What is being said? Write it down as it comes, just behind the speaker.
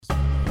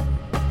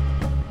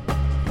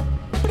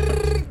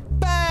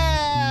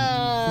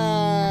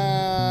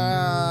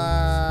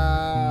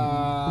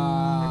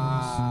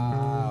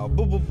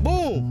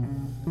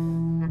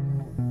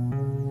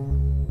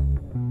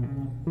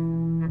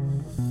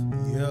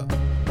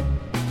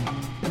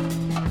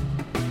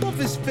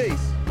his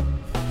face.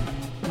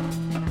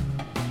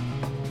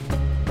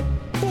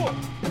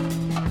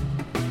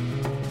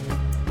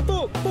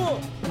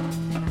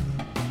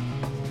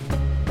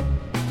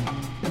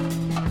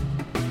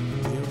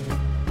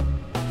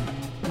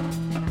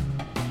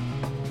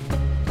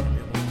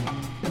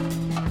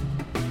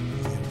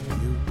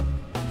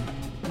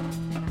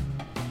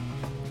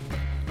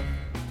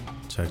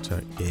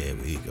 Check. There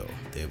we go.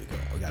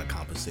 We gotta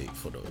compensate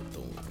for the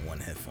one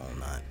headphone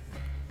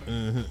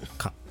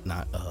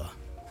not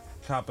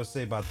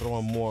Compensate by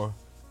throwing more.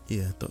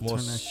 Yeah, more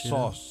turn that shit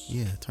sauce. Up.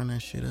 Yeah, turn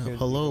that shit up. Okay,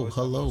 Hello,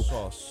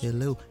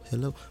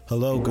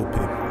 good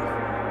people.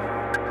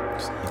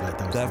 Like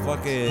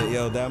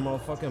that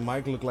motherfucking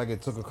mic looked like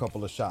it took a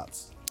couple of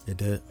shots. It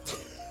did.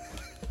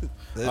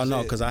 Oh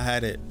no, because I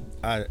had it.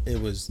 It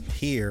was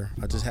here.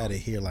 I just had it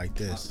here like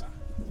this.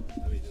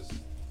 Let me just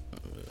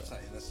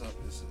tighten this up.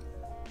 This is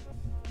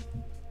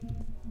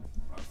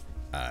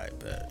Alright,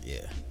 bet.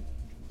 Yeah.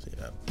 See,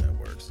 that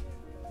works.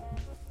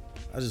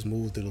 I just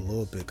moved it a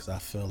little bit because I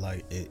feel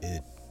like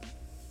it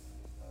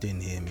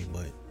didn't hear me,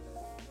 but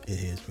it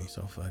hears me,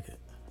 so fuck it.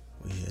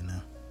 We here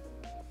now.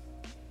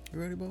 You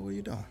ready, bro? What are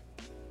you doing?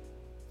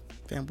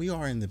 Fam, we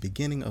are in the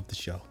beginning of the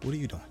show. What are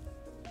you doing?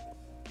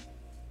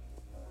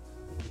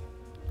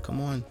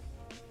 Come on.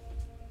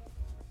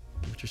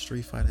 With your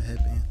Street Fighter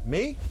headband.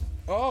 Me?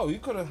 Oh, you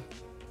could have.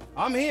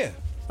 I'm here.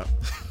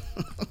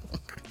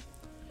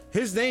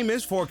 His name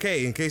is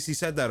 4K, in case he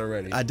said that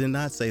already. I did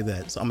not say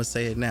that, so I'm going to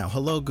say it now.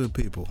 Hello, good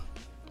people.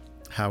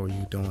 How are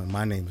you doing?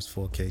 My name is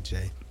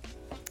 4KJ.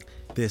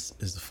 This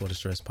is the For the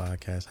Stress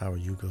Podcast. How are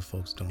you good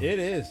folks doing? It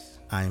is.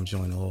 I am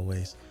joined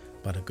always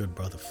by the good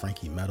brother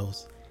Frankie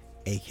Metals,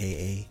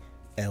 a.k.a.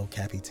 El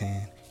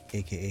Capitan,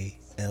 a.k.a.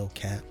 El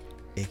Cap,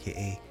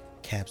 a.k.a.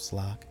 Caps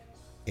Lock,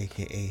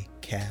 a.k.a.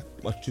 Cap.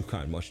 Much too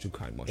kind.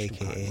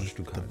 A.k.a.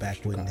 the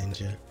Backwood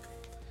Ninja,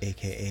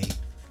 a.k.a.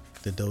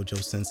 the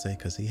Dojo Sensei,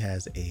 because he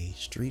has a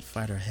Street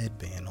Fighter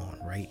headband on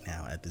right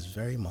now at this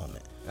very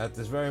moment. At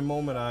this very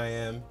moment, I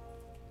am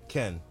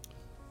Ken.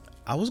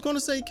 I was going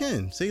to say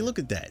Ken. See, look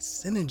at that.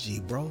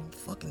 Synergy, bro.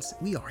 Fucking,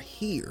 we are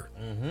here.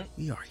 Mm-hmm.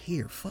 We are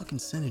here. Fucking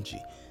synergy.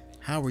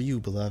 How are you,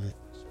 beloved?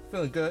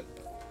 Feeling good.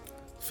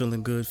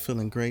 Feeling good,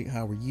 feeling great.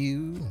 How are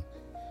you?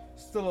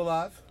 Still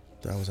alive.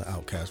 That was an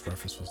Outcast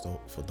reference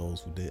for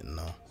those who didn't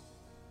know.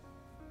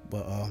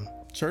 But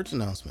church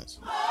announcements.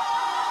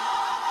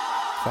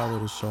 Follow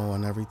the show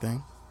on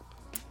everything.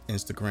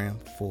 Instagram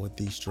for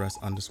the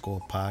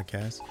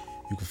stress_podcast.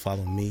 You can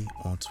follow me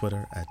on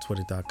Twitter at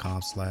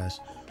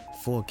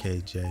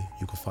twitter.com/4KJ.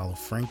 You can follow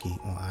Frankie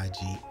on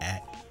IG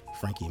at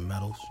Frankie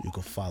Metals. You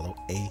can follow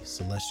A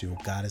Celestial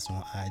Goddess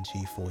on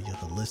IG for your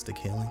holistic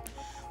healing.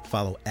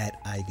 Follow at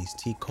Ivy's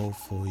Tea Co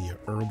for your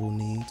herbal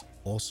needs.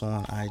 Also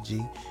on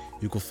IG.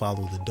 You can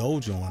follow the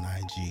Dojo on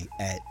IG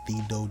at the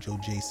Dojo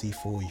JC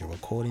for your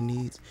recording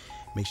needs.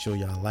 Make sure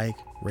y'all like,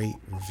 rate,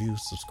 review,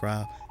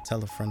 subscribe,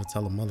 tell a friend to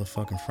tell a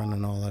motherfucking friend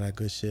and all of that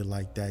good shit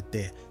like that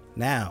there.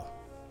 Now,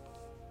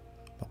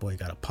 my boy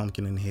got a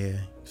pumpkin in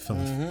here.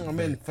 Feeling I'm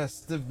in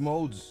festive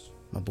modes.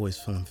 My boy's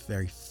feeling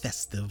very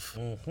festive.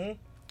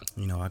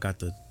 You know, I got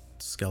the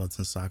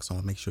skeleton socks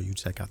on. Make sure you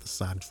check out the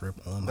sock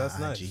drip on my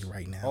IG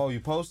right now. Oh,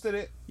 you posted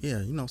it? Yeah,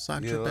 you know,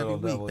 sock drip every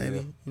week, baby.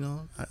 Yeah. You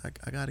know,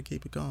 I got to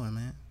keep it going,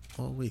 man,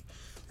 all week.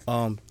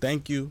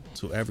 Thank you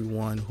to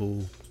everyone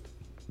who...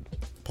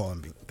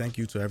 Pardon me. Thank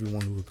you to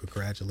everyone who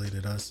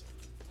congratulated us.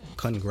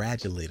 I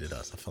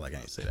feel like I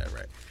ain't say that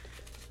right.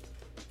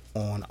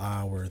 On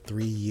our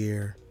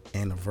 3-year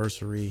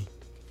anniversary.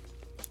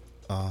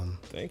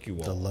 Thank you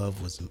all. The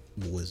love was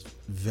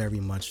very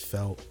much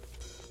felt.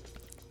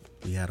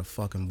 We had a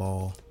fucking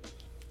ball.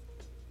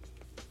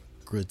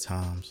 Good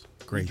times.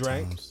 Great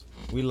times.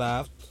 We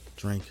laughed.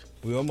 Drink.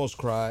 We almost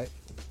cried.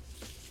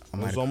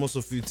 There was almost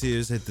a few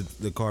tears hit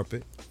the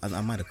carpet.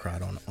 I might have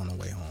cried on the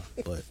way home,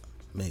 but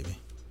maybe.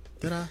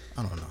 Did I?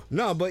 I don't know.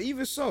 No, but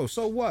even so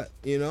what?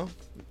 You know,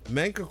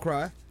 men could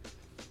cry.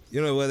 You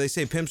know where they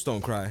say pimps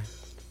don't cry.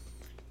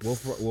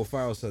 Will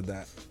Ferrell said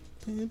that.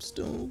 Pimps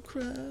don't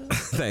cry.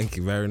 Thank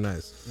you. Very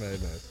nice. Very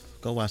nice.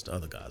 Go watch The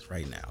Other Guys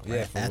right now.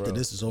 Right? Yeah, after real.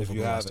 This is over,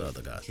 go watch The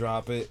Other Guys.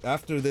 Drop it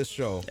after this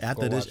show.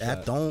 After this,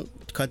 don't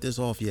cut this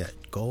off yet.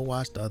 Go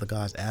watch The Other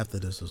Guys after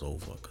this is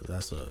over, because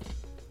that's a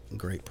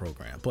great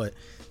program. But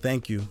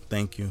thank you.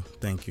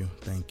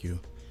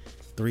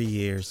 3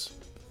 years.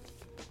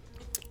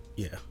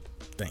 Yeah.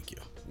 Thank you.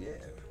 Yeah.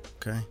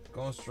 Okay.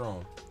 Going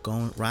strong.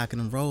 Going, rocking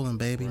and rolling,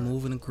 baby. Right.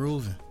 Moving and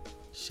grooving.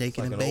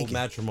 Shaking and baking. Old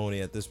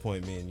matrimony at this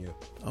point, me and you.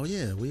 Oh,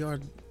 yeah. We are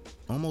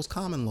almost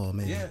common law,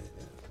 maybe. Yeah.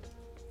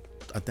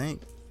 I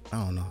think.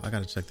 I don't know. I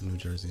got to check the New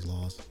Jersey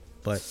laws.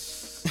 But.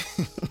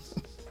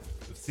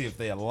 See if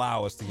they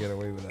allow us to get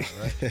away with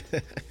that,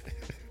 right?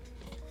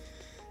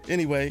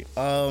 Anyway,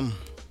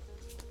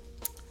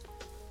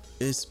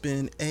 it's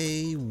been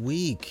a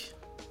week.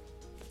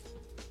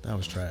 That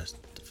was trash.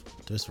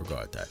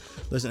 Disregard that.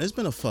 Listen, it's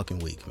been a fucking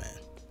week, man.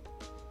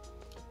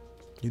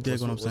 You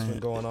dig what I'm saying? What's been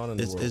going on in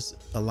the world? It's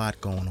a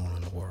lot going on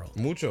in the world.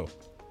 Mucho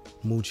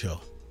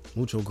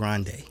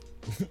grande.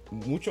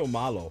 Mucho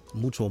malo.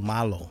 Mucho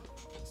malo.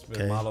 It's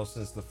been Okay. malo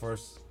since the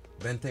first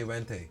Vente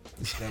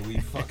that we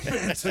fucking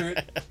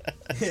entered.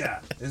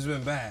 Yeah, it's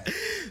been bad.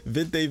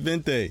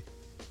 Vente.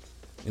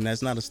 And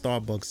that's not a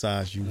Starbucks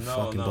size, you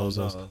fucking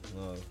bozos.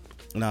 No.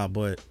 Nah,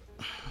 but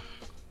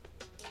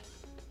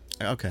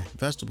okay,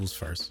 vegetables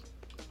first.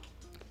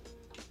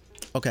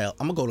 Okay,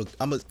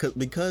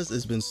 because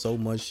it's been so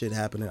much shit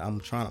happening. I'm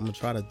gonna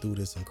try to do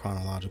this in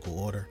chronological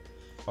order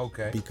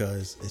Okay.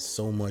 because it's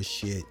so much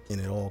shit and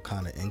it all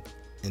kind of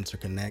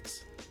interconnects.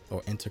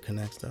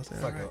 That's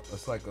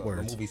It's like a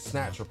Words. movie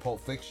Snatch or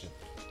Pulp Fiction.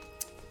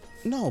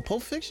 No,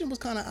 Pulp Fiction was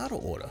kind of out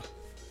of order.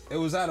 It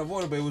was out of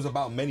order, but it was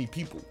about many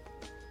people,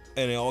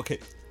 and it all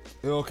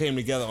came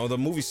together. Or the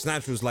movie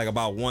Snatch was like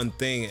about one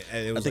thing,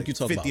 and it was think like you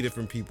talk 50 about-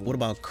 different people. What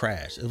about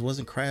Crash? It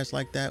wasn't Crash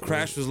like that.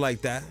 Crash was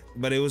like that,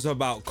 but it was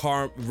about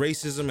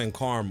racism and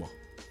karma,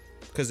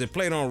 because it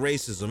played on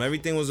racism.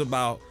 Everything was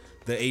about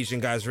the Asian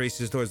guy's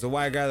racist towards the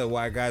white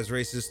guy's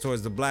racist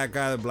towards the black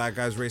guy's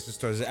racist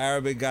towards the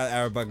Arabic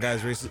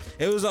guy's racist.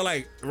 It was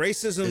like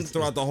racism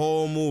throughout the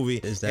whole movie.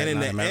 Is that and in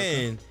not the America?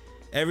 end,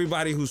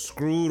 everybody who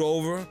screwed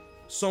over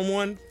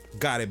someone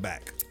got it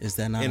back Is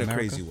that not in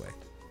America? a crazy way.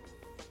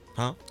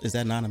 Huh? Is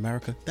that not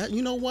America? That,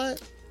 you know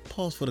what?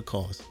 Pause for the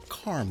cause.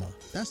 Karma.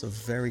 That's a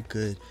very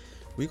good.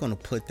 We're gonna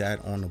put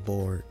that on the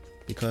board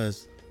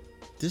because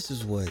this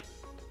is what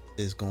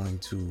is going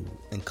to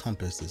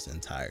encompass this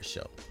entire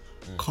show.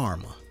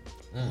 Karma.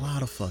 A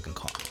lot of fucking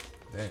karma.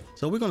 Damn.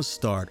 So we're gonna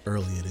start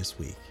earlier this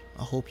week.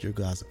 I hope you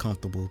guys are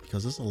comfortable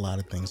because there's a lot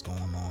of things going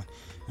on,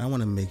 and I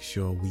want to make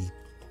sure we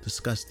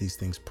discuss these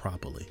things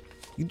properly.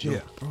 You Yeah,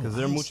 joke, bro. because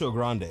they're mucho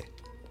grande.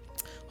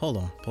 Hold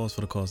on. Pause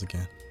for the cause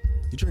again.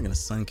 You drinking a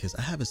Sunkiss?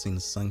 I haven't seen a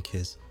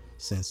Sunkiss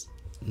since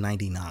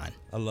 '99.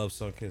 I love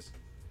Sunkiss.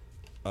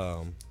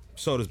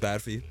 Soda's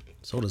bad for you.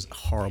 Soda's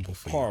horrible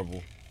for you.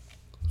 Horrible.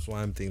 That's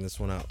why I'm thinking this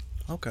one out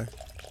Okay,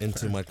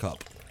 into my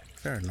cup.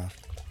 fair enough.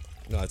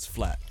 No, it's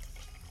flat.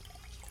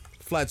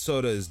 Flat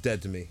soda is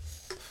dead to me.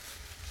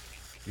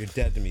 You're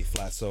dead to me,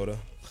 flat soda.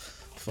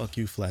 Fuck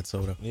you, flat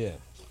soda. Yeah.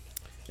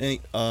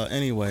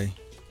 Anyway,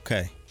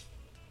 okay.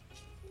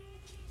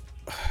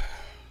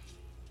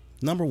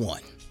 Number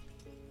one,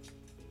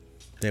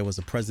 there was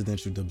a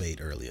presidential debate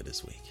earlier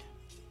this week.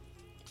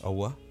 A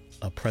what?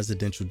 A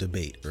presidential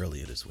debate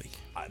earlier this week.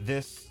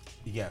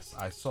 Yes,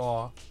 I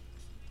saw.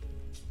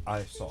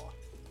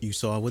 You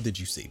saw? What did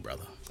you see,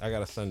 brother? I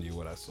gotta send you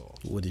what I saw.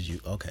 What did you?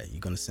 Okay, you're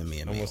gonna send me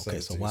a I'm mail. gonna send Okay,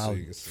 it so to you while so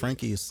you can see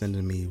Frankie is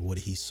sending me what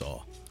he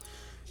saw,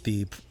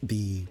 the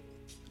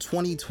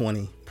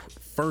 2020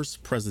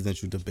 first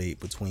presidential debate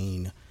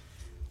between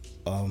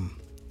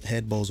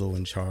head bozo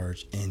in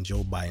charge and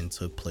Joe Biden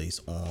took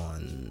place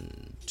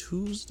on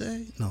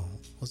Tuesday. No,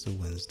 was it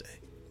Wednesday?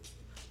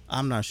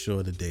 I'm not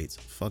sure the dates.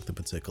 Fuck the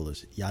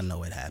particulars. Y'all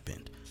know it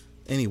happened.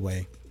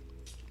 Anyway,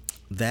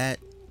 that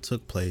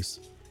took place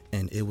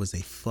and it was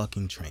a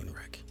fucking train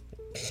wreck.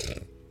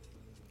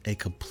 A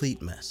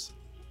complete mess.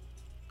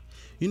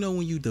 You know,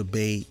 when you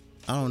debate,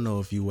 I don't know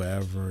if you were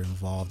ever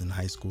involved in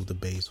high school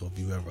debates or if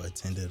you ever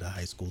attended a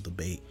high school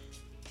debate.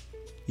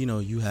 You know,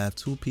 you have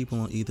two people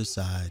on either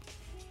side,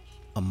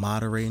 a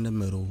moderator in the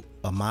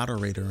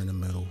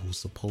middle who's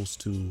supposed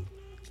to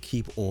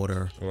keep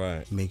order,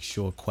 Right. make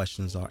sure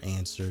questions are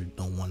answered,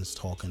 no one's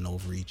talking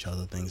over each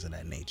other, things of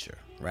that nature,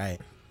 right?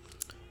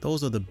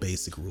 Those are the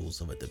basic rules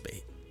of a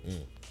debate.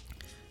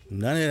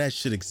 None of that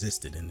shit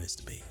existed in this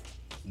debate.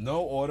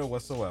 No order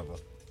whatsoever.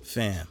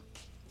 Fam,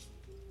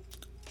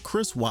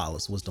 Chris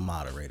Wallace was the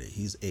moderator.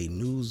 He's a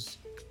news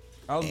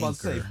I was about to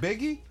say Anchor.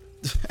 Biggie.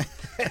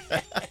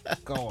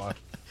 Go on.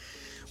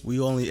 We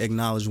only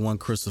acknowledge one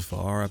Christopher,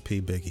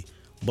 R.I.P. Biggie.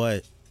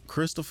 But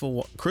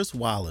Chris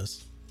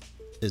Wallace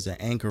is an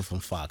anchor from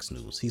Fox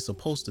News. He's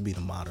supposed to be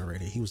the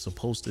moderator. He was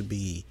supposed to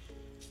be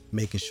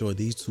making sure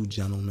these two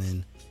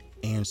gentlemen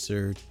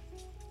answered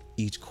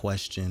each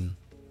question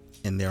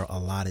in their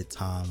allotted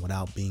time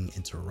without being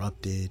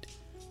interrupted,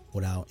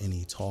 without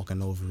any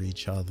talking over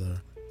each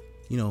other.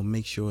 You know,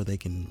 make sure they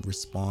can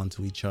respond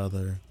to each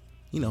other.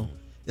 You know,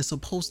 it's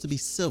supposed to be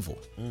civil.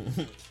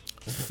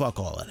 Fuck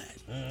all of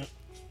that.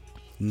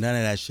 None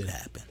of that shit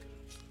happened.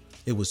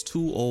 It was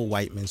two old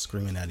white men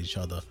screaming at each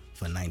other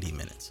for 90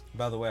 minutes.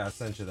 By the way, I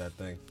sent you that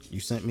thing. You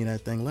sent me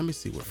that thing? Let me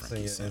see what Send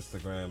Frankie your sent.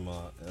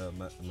 Instagram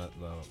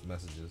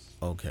messages.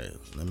 Okay,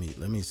 let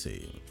me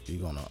see.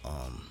 You're gonna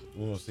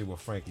We want to see what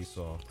Frankie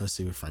saw. let's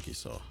see what Frankie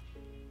saw.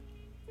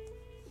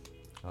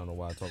 I don't know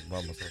why I talk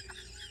about myself.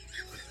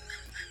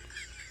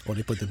 Oh,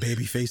 they put the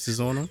baby faces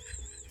on them?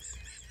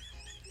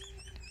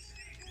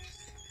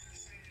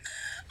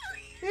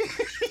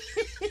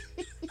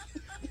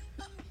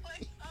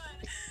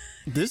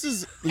 This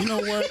is, you know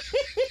what?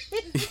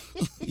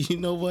 You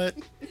know what?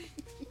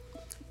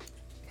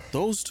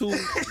 Those two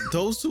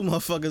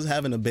motherfuckers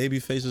having the baby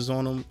faces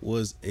on them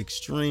was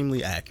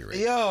extremely accurate.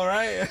 Yo,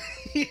 right?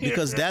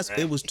 Because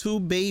it was two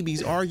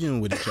babies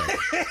arguing with each other.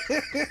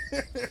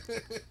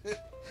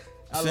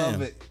 I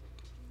love it.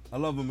 I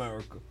love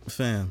America.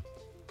 Fam,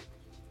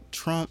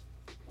 Trump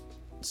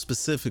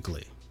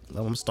specifically, I'm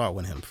gonna start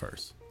with him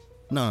first.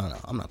 No,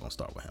 I'm not gonna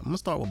start with him. I'm gonna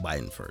start with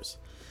Biden first.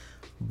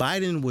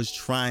 Biden was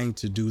trying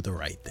to do the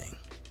right thing.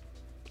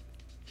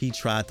 He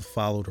tried to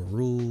follow the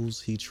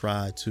rules. He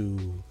tried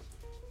to,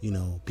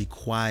 be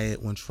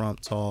quiet when Trump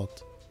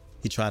talked.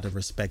 He tried to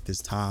respect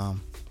his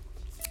time.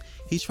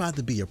 He tried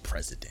to be a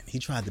president. He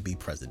tried to be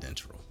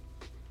presidential.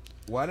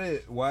 Why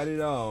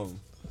did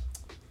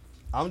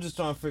I'm just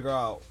trying to figure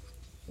out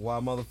why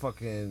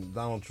motherfucking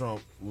Donald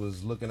Trump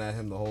was looking at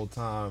him the whole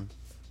time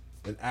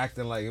and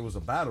acting like it was a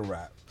battle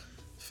rap.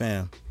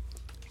 Fam,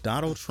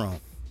 Donald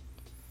Trump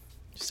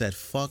said,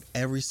 fuck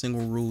every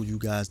single rule you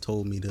guys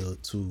told me to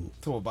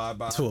abide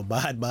by. To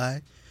abide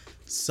by.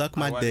 Suck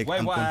my dick.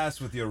 Why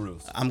ass with your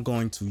rules? I'm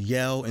going to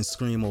yell and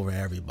scream over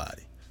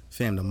everybody.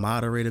 Fam, the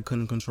moderator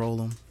couldn't control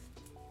him.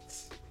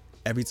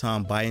 Every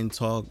time Biden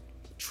talked,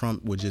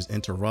 Trump would just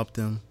interrupt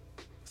him,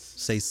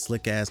 say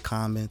slick ass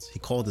comments. He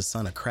called his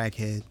son a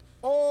crackhead.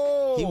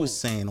 Oh, he was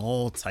saying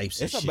all types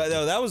of shit.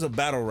 That was a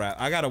battle rap.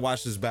 I gotta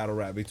watch this battle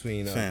rap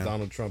between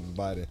Donald Trump and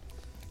Biden.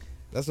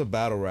 That's a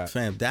battle rap.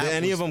 Fam, did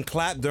any of them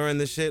clap during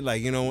the shit?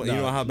 Like, you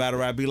know how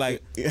battle rap be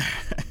like,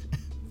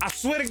 I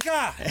swear to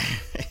God,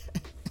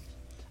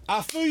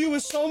 I fill you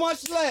with so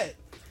much lead.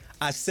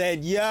 I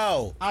said,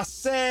 yo. I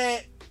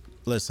said.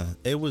 Listen,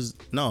 it was,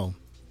 no.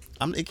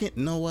 You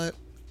know what?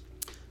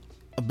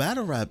 A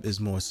battle rap is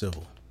more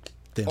civil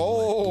than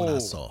what I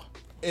saw.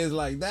 It's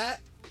like that?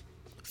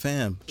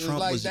 Fam,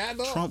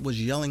 Trump was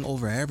yelling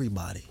over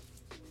everybody.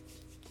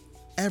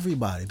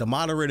 Everybody. The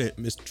moderator,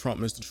 Mr.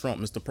 Trump,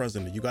 Mr.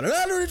 President, you gotta,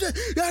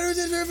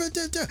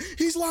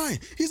 he's lying.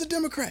 He's a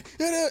Democrat.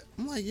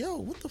 I'm like, yo,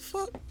 what the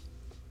fuck?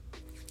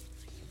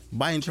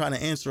 Biden trying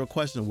to answer a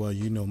question. Well,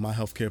 my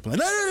healthcare plan.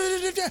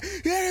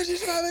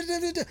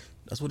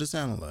 That's what it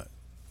sounded like.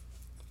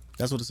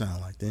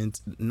 Then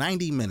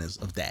 90 minutes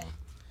of that.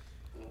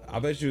 I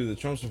bet you the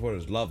Trump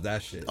supporters love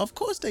that shit. Of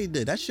course they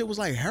did. That shit was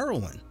like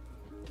heroin.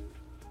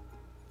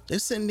 They're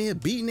sitting there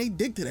beating their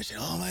dick to that shit.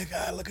 Oh my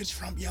God, look at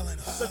Trump yelling.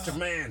 Such a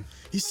man.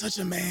 He's such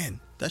a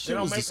man. That shit they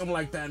don't make him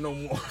like that no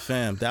more.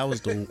 Fam, that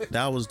was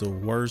the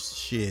worst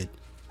shit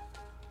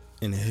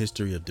in the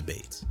history of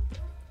debates.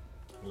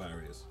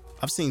 Hilarious.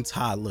 I've seen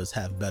toddlers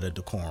have better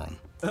decorum.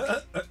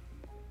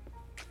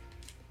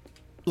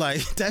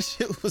 Like, that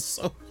shit was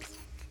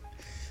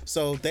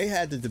so they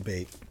had the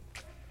debate.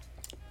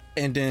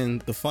 And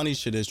then the funny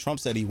shit is Trump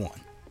said he won.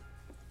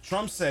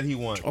 Trump said he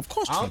won. Of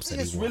course Trump said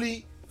he won. I don't think it's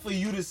really for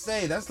you to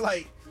say. That's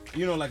like,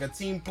 like a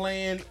team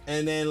playing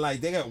and then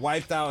like they get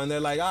wiped out and they're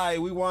like, all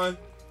right, we won.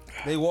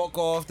 They walk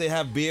off, they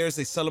have beers,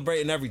 they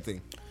celebrate and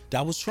everything.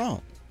 That was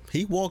Trump.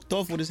 He walked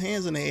off with his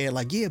hands in the air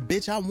like, yeah,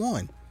 bitch, I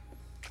won.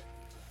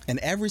 And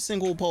every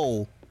single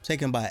poll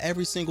taken by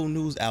every single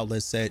news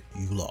outlet said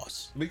you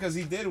lost. Because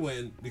he did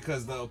win,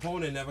 because the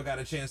opponent never got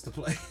a chance to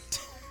play.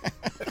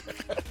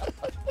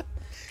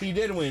 He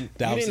did win.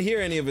 You didn't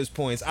hear any of his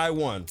points. I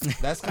won.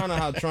 That's kind of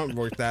how Trump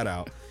worked that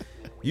out.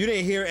 You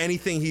didn't hear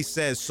anything he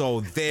says,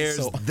 so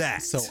there's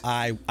that. So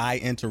I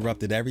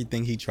interrupted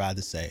everything he tried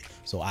to say,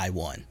 so I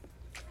won.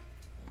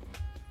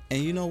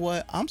 And you know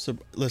what?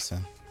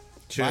 Listen.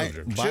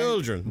 Children.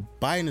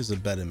 Biden is a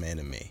better man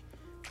than me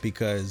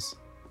because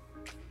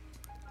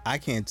I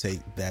can't take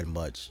that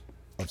much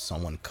of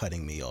someone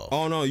cutting me off.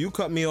 Oh no, you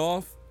cut me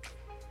off.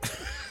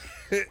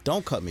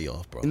 Don't cut me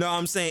off, bro. No,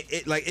 I'm saying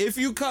if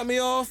you cut me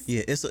off,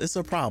 yeah, it's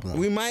a problem.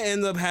 We might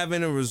end up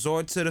having to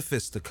resort to the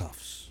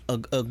fisticuffs.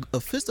 A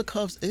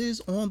fisticuffs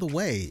is on the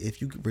way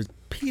if you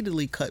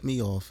repeatedly cut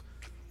me off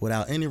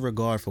without any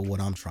regard for what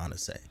I'm trying to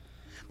say.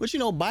 But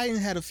Biden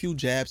had a few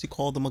jabs. He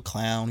called him a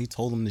clown. He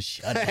told him to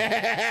shut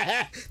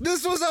up.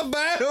 This was a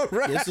battle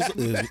rap.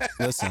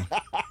 Listen.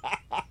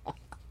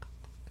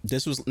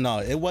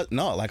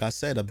 Like I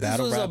said, a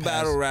battle rap. This was a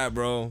battle rap,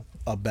 bro.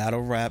 A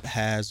battle rap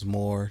has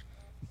more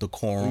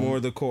decorum. More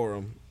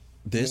decorum.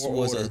 This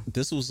was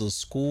a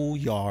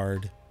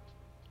schoolyard.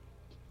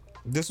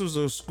 This was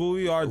a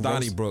schoolyard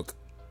Donnybrook.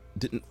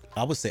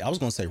 I was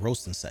gonna say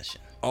roasting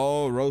session.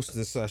 Oh,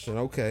 roasting session.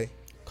 Okay.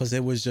 Cause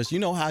it was just,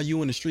 how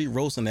you in the street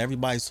roasting,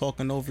 everybody's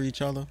talking over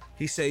each other.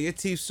 He said your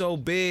teeth so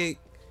big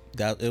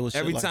that it was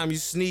every time you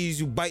sneeze,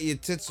 you bite your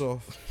tits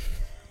off.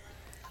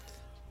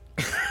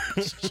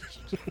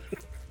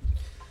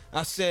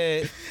 I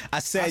said,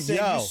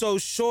 yo, you so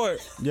short.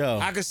 Yo,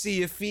 I could see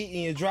your feet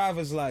in your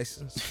driver's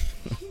license.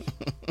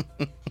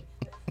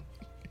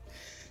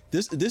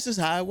 This is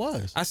how it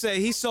was. I said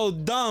he's so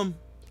dumb.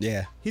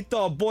 Yeah. He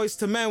thought Boys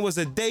to Men was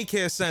a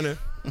daycare center.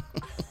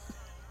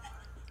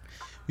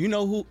 You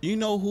know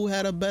who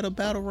had a better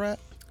battle rap?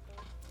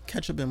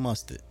 Ketchup and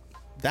Mustard.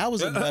 That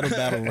was a better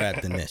battle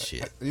rap than this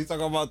shit. You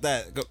talking about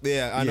that?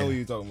 Yeah, I know what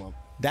you're talking about.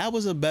 That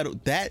was a better,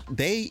 that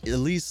they at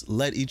least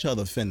let each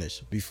other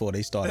finish before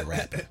they started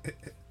rapping.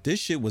 This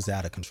shit was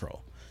out of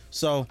control.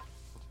 So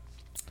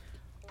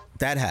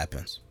that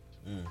happens.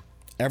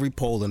 Every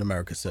poll in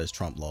America says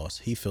Trump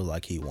lost. He feel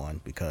like he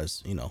won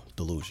because,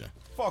 delusion.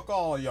 Fuck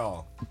all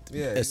y'all.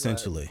 Yeah.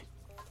 Essentially.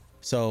 Right.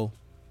 So,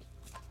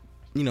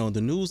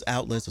 the news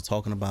outlets are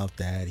talking about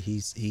that.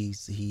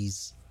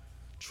 He's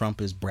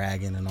Trump is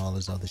bragging and all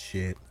this other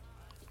shit.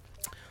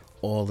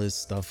 all this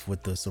stuff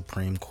with the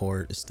Supreme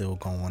Court is still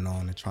going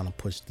on and trying to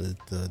push the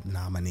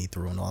nominee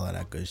through and all of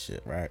that good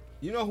shit, right?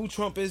 You know who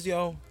Trump is,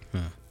 yo?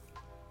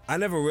 I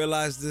never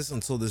realized this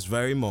until this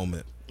very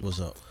moment. What's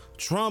up?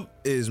 Trump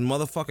is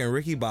motherfucking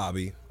Ricky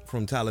Bobby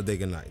from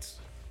Talladega Nights.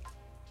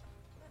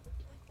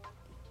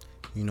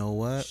 You know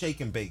what? Shake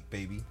and bake,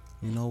 baby.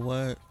 You know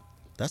what?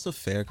 That's a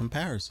fair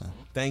comparison.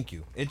 Thank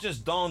you. It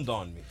just dawned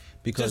on me.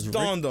 Because just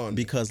dawned on me.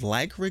 Because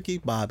like Ricky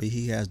Bobby,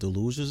 he has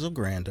delusions of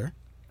grandeur.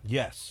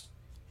 Yes.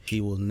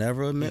 He will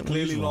never admit when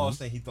he's Clearly wrong.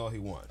 lost and he thought he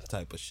won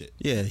type of shit.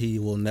 Yeah, he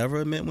will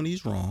never admit when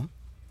he's wrong.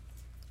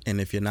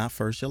 And if you're not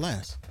first, you're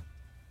last.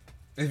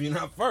 If you're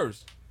not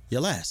first,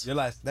 You're last. you're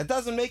last. That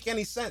doesn't make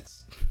any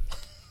sense.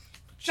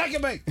 Shake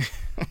and bake.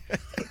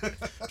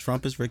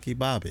 Trump is Ricky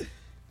Bobby.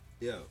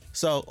 Yeah.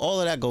 So all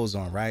of that goes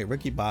on, right?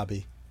 Ricky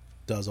Bobby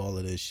does all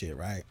of this shit,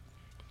 right?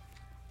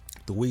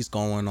 The week's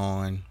going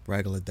on,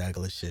 regular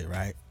degular shit,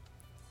 right?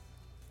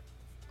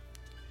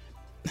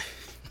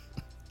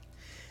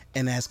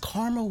 And as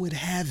karma would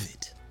have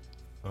it,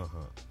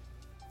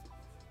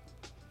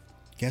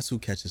 guess who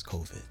catches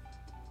COVID?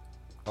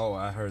 Oh,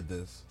 I heard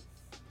this.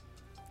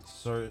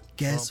 Sir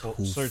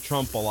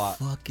Trump a lot.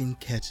 fucking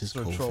catches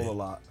Sir COVID? Troll a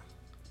lot.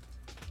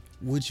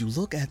 Would you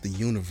look at the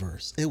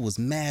universe? It was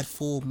mad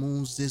full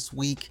moons this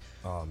week.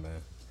 Oh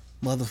man.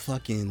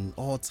 Motherfucking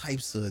all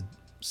types of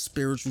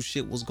spiritual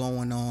shit was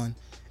going on.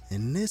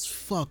 And this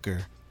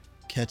fucker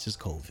catches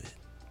COVID.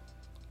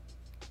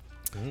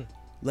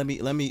 Let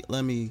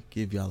me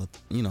give y'all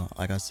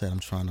like I said, I'm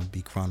trying to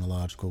be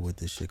chronological with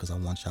this shit because I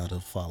want y'all to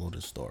follow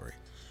the story.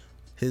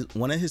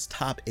 One of his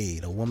top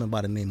aide, a woman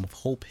by the name of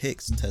Hope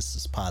Hicks,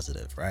 tests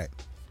positive, right?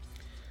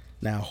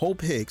 Now, Hope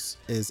Hicks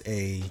is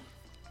a,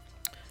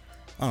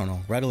 I don't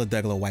know, regular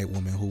degular white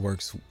woman who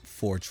works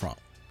for Trump.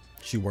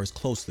 She works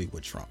closely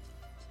with Trump.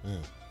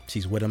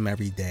 She's with him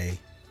every day,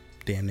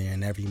 damn near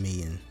in every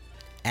meeting,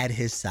 at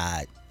his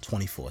side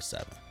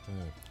 24/7.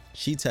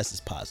 She tests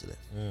positive.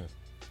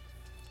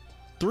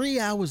 3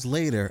 hours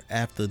later,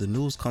 after the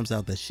news comes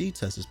out that she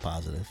tests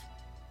positive,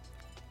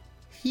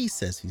 he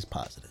says he's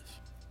positive.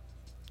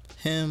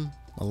 Him,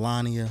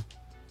 Melania,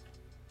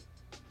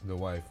 The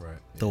wife, right?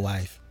 the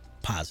wife,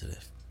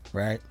 positive,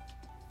 right?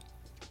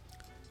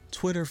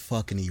 Twitter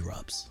fucking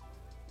erupts.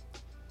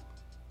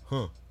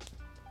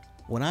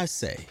 When I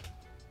say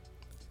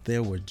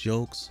there were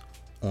jokes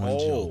on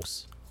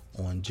jokes,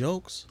 on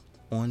jokes,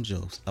 on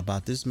jokes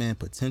about this man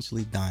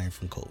potentially dying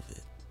from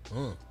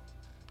COVID.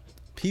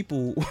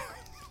 People,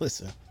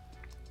 listen,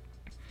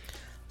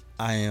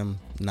 I am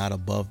not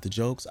above the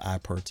jokes. I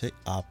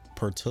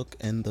partook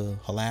in the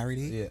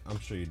hilarity. Yeah, I'm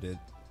sure you did.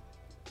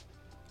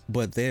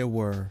 But there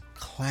were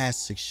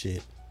classic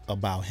shit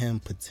about him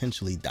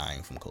potentially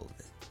dying from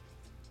COVID.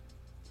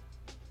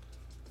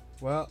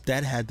 Well,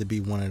 That had to be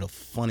one of the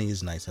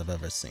funniest nights I've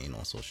ever seen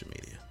on social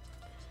media.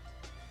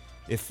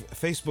 if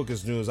Facebook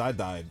is news, I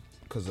died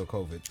because of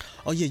COVID.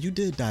 Oh yeah, you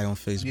did die on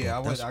Facebook. Yeah,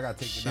 I That's- got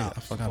taken shit, out.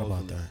 I forgot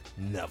about supposedly.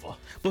 that. Never.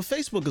 But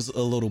Facebook is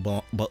a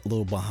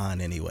little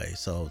behind anyway,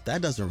 so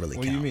that doesn't really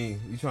What count. do you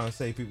mean? You trying to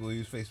say people who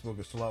use Facebook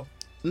are slow?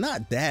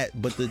 Not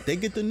that, but they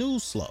get the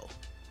news slow.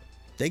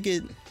 They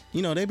get,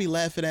 they be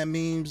laughing at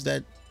memes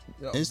that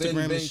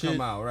Instagram Ben and shit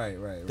come out,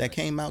 right. that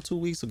came out 2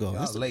 weeks ago. Y'all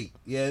It's- late.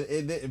 Yeah,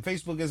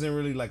 Facebook isn't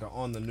really like an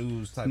on the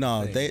news type.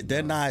 No, of thing,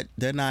 they're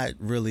not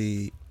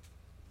really,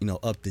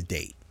 up to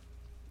date.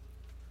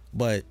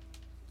 But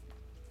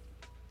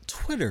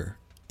Twitter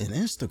and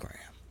Instagram,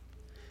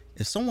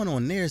 if someone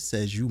on there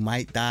says you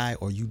might die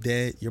or you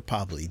dead, you're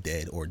probably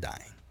dead or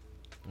dying.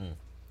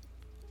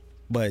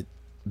 But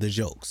the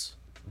jokes,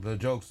 The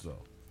jokes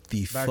though.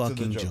 the Back to the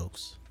fucking jokes.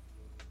 jokes.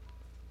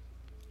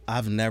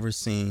 I've never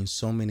seen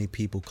so many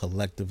people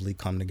collectively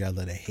come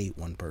together to hate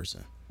one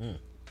person.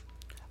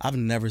 I've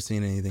never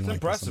seen anything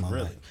like this in my impressive,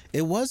 really. life.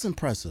 It was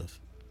impressive.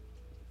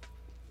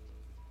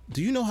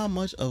 Do you know how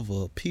much of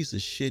a piece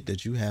of shit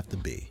that you have to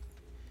be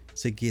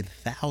to get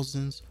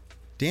thousands,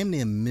 damn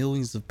near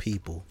millions of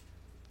people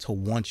to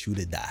want you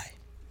to die?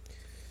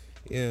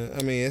 Yeah,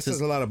 I mean, it says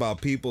a lot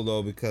about people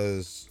though,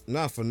 because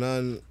not for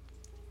none,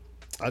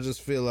 I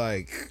just feel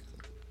like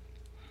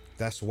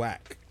that's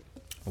whack.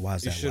 Why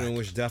is You that shouldn't whack?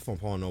 wish death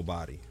upon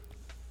nobody.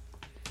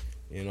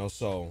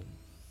 So,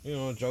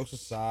 jokes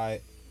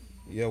aside,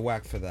 you're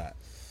whack for that.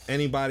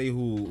 Anybody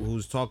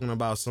who's talking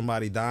about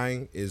somebody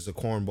dying is a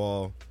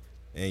cornball,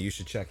 and you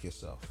should check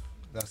yourself.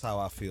 That's how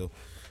I feel,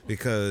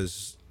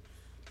 because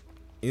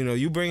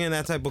you bring in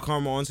that type of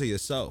karma onto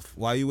yourself.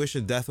 Why you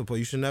wishing death upon?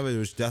 You should never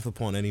wish death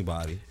upon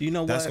anybody. You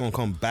know That's what? gonna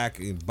come back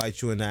and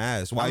bite you in the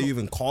ass. Why are you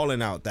even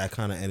calling out that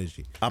kind of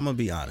energy? I'm gonna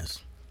be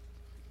honest.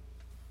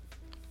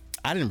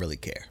 I didn't really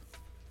care.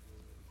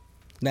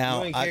 Now,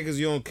 You ain't care because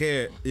you don't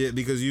care. Yeah,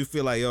 because you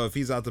feel like, if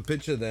he's out the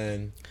picture,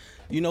 then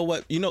you know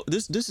what?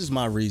 This is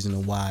my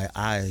reason why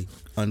I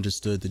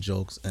understood the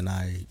jokes and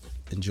I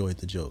enjoyed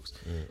the jokes.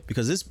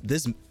 Because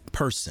this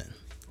person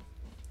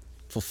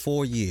for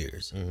 4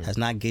 years has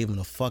not given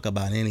a fuck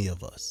about any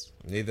of us.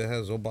 neither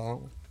has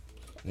Obama.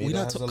 We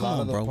not come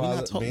on, bro.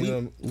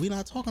 We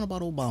not talking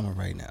about Obama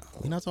right now.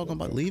 We not talking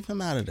about. Leave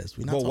him out of this.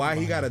 We not. But why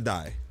he gotta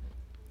die,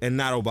 and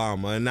not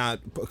Obama, and not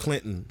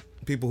Clinton?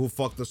 People who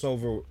fucked us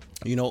over.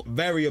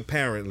 Very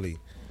apparently.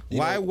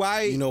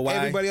 Why? You know why?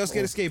 Everybody else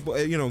get a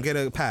skateboard. Get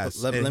a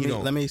pass.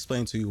 Let me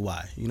explain to you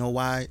why. You know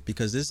why?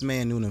 Because this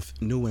man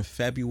knew in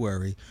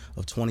February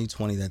of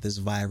 2020 that this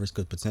virus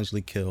could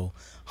potentially kill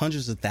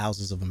hundreds of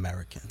thousands of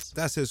Americans.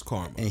 That's his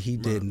karma, and he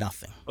did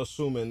nothing.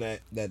 Assuming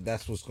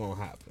that's what's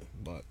gonna happen,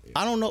 but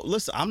I don't know.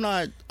 Listen, I'm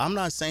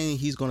not saying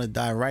he's gonna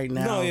die right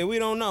now. No, yeah, we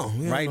don't know.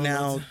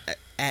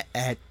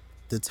 At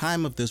the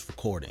time of this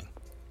recording.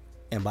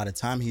 And by the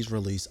time he's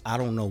released, I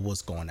don't know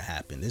what's going to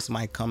happen. This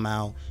might come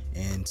out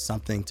and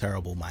something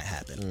terrible might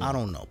happen. I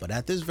don't know. But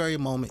at this very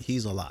moment,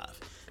 he's alive.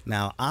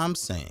 Now, I'm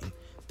saying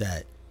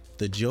that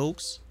the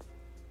jokes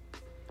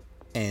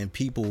and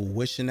people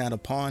wishing that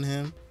upon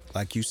him,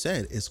 like you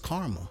said, is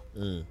karma.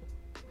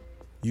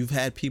 You've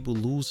had people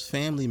lose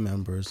family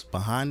members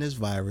behind this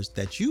virus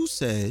that you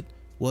said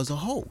was a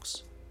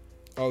hoax.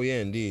 Oh,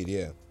 yeah, indeed,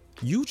 yeah.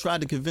 You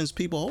tried to convince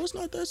people, it's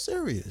not that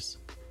serious.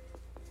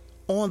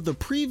 On the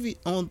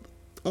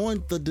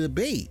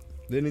debate.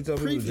 Didn't he tell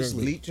people to drink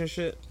bleach and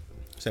shit?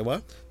 Say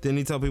what? Didn't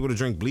he tell people to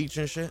drink bleach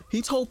and shit?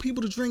 He told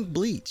people to drink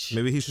bleach.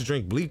 Maybe he should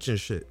drink bleach and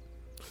shit.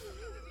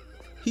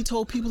 He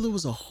told people it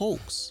was a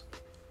hoax.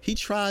 He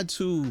tried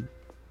to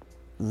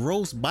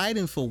roast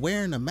Biden for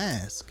wearing a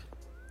mask.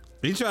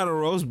 He tried to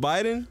roast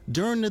Biden?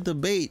 During the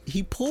debate,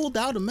 he pulled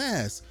out a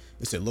mask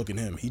and said, look at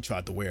him. He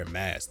tried to wear a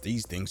mask.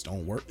 These things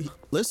don't work.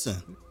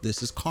 Listen,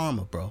 this is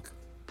karma, bro.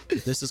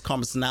 This is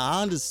karma. So now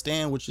I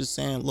understand what you're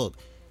saying. Look,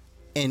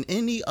 in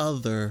any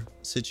other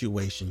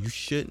situation, you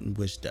shouldn't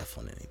wish death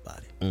on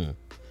anybody.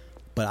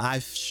 But I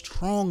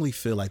strongly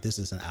feel like this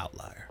is an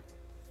outlier.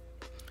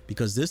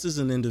 Because this is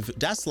an individual.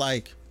 That's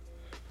like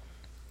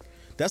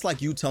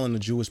you telling a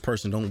Jewish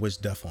person don't wish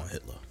death on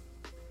Hitler.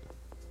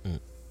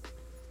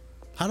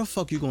 How the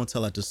fuck you gonna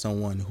tell that to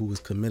someone who has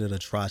committed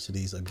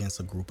atrocities against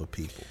a group of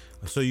people?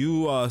 So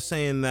you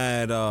saying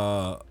that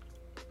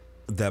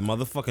that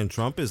motherfucking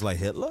Trump is like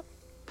Hitler?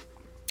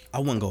 I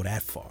wouldn't go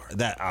that far.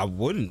 I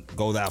wouldn't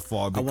go that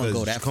far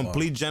because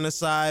complete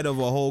genocide of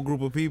a whole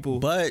group of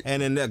people.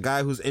 And then that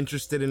guy who's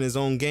interested in his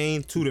own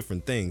gain, two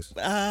different things.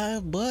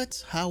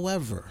 But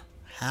however,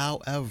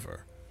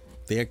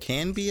 there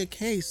can be a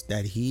case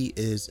that he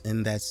is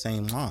in that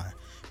same line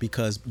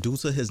because due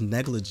to his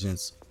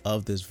negligence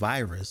of this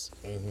virus,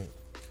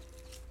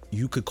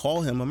 you could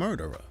call him a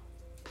murderer.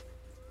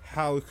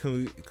 How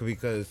can we?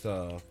 Because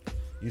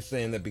you're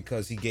saying that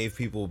because he gave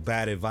people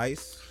bad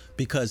advice.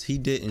 Because he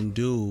didn't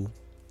do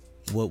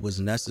what was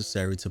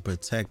necessary to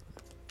protect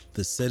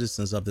the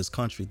citizens of this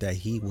country that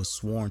he was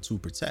sworn to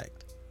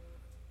protect.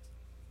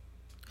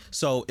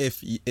 So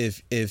if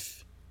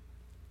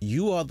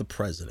you are the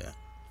president,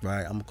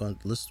 right?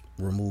 Let's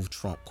remove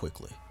Trump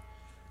quickly.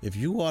 If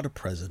you are the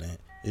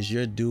president, it's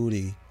your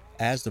duty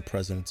as the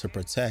president to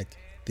protect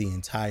the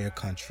entire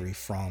country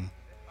from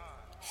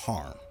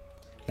harm.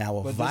 Now,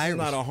 but this is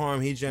not a harm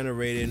he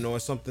generated, nor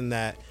something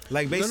that,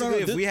 like,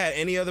 basically, if we had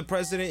any other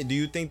president, do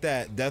you think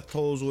that death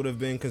tolls would have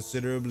been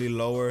considerably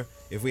lower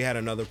if we had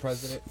another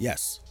president?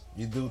 Yes.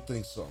 You do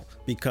think so?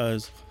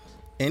 Because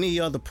any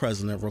other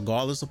president,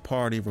 regardless of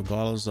party,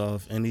 regardless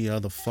of any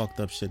other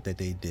fucked up shit that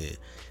they did,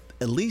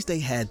 at least they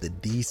had the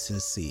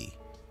decency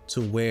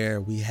to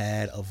where we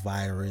had a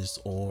virus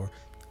or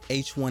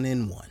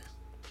H1N1.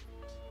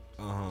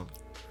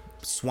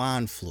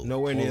 Swine flu.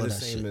 Nowhere near the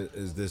same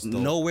as this though.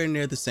 Nowhere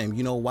near the same.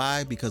 You know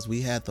why? Because we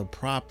had the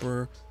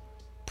proper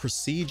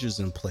procedures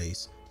in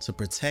place to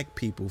protect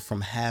people from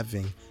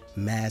having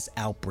mass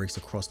outbreaks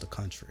across the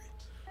country.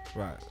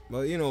 Right.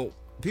 Well,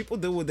 people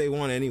do what they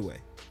want anyway.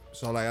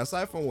 So, like,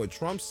 aside from what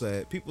Trump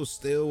said, people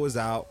still was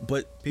out.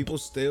 But people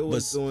still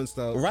was doing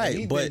stuff. Right.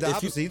 He did the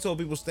opposite. He told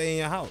people stay in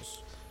your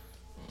house.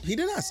 He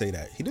did not say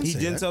that. He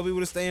didn't tell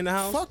people to stay in the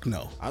house? Fuck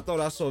no. I thought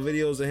I saw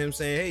videos of him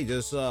saying, hey,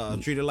 just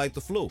treat it like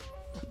the flu.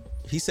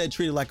 He said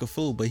treat it like a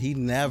flu, but he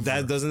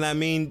never. Doesn't that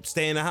mean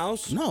stay in the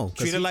house? No.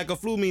 Treat it like a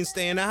flu means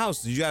stay in the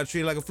house. You gotta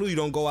treat it like a flu. You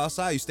don't go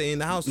outside. You stay in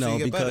the house. No,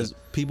 because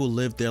people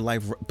live their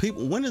life.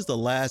 When is the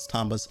last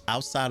time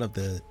outside of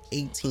the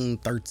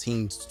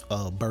 1813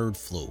 bird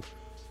flu?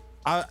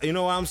 You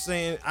know what I'm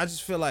saying? I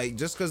just feel like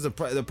just because the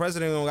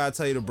president don't gotta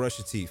tell you to brush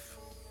your teeth.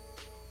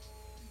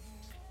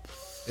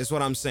 It's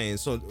what I'm saying.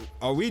 So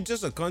are we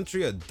just a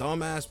country of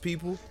dumbass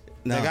people?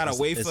 No, they gotta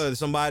wait for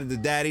the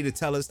daddy to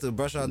tell us to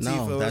brush our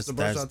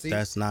teeth.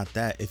 That's not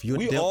that. If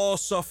we all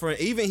suffering,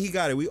 even he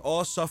got it. We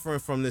all suffering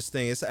from this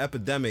thing. It's an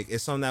epidemic.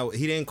 It's something that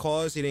he didn't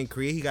cause, he didn't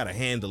create. He gotta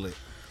handle it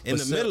in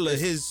the middle of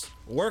his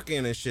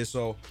working and shit.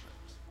 So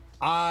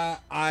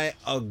I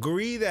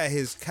agree that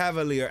his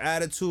cavalier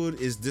attitude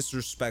is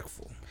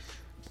disrespectful.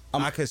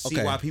 I can see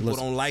why people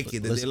don't like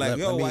it. They're like,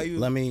 yo, why you?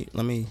 Let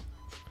me,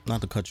 not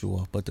to cut you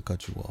off, but to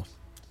cut you off.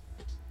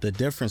 The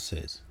difference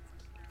is,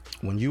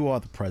 when you are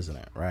the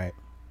president, right?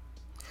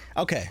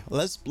 Okay,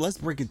 let's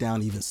break it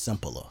down even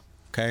simpler,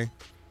 okay?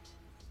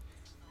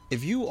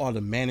 If you are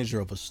the manager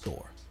of a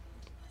store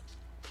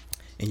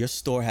and your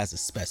store has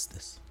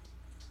asbestos,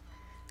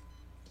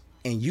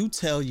 and you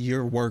tell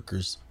your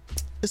workers,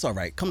 it's all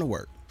right, come to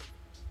work,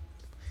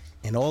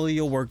 and all of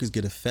your workers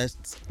get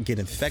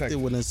infected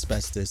with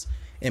asbestos,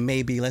 and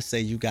maybe, let's say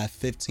you got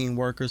 15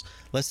 workers,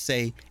 let's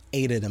say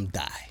 8 of them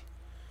die.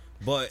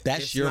 But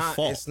that's your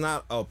fault. It's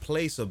not a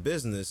place of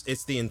business.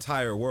 It's the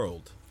entire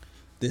world.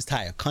 This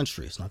entire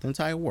country. It's not the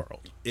entire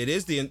world. It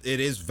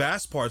is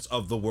vast parts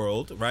of the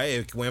world, right?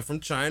 It went from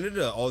China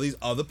to all these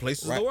other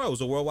places of the world. It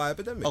was a worldwide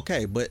epidemic.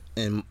 Okay, but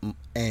and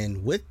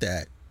with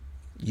that,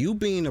 you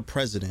being a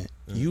president,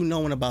 you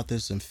knowing about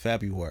this in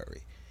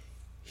February,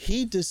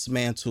 he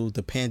dismantled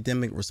the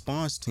pandemic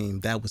response team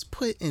that was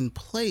put in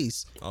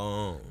place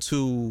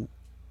to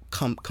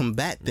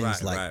combat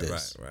things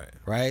this.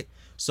 Right.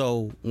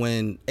 So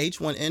when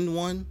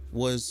H1N1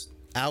 was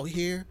out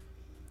here,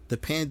 the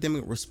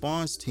pandemic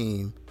response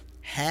team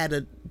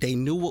they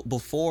knew it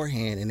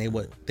beforehand, and they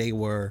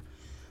were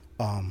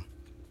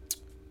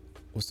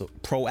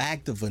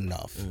proactive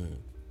enough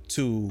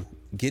to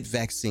get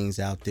vaccines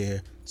out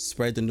there,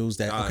 spread the news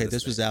that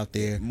this was out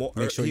there.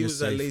 Make sure you're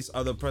safe. At least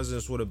other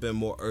presidents would have been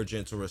more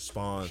urgent to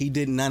respond. He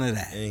did none of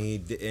that,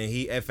 and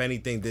he if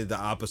anything did the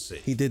opposite.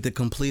 He did the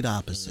complete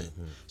opposite.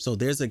 So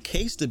there's a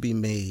case to be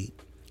made.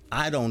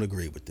 I don't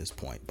agree with this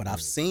point, but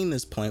I've seen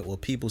this point where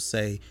people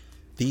say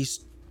these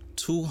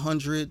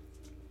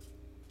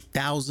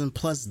 200,000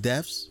 plus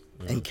deaths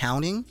and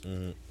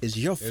counting is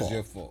your fault. It's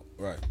your fault,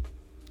 right?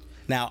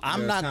 Now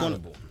I'm not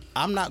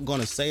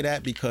gonna say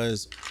that,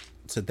 because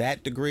to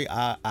that degree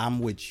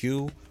I'm with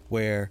you,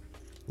 where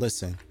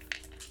listen,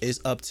 it's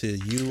up to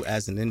you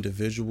as an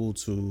individual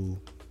to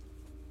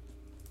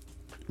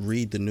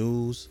read the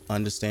news,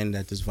 understand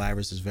that this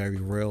virus is very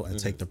real, and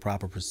take the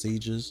proper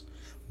procedures.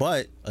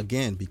 But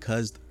again,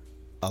 because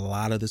a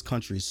lot of this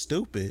country is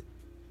stupid,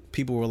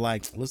 people were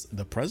like, listen,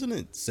 the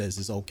president says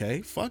it's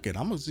okay. Fuck it.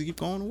 I'm going to keep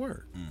going to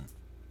work.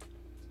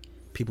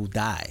 People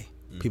die.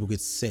 People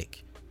get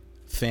sick.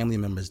 Family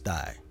members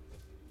die.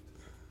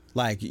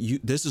 Like,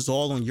 this is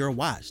all on your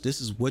watch.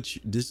 This is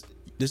this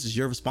is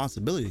your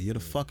responsibility. You're the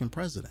fucking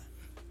president.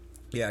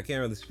 Yeah, I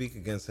can't really speak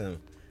against him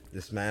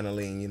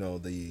dismantling,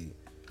 the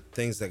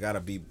things that got to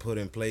be put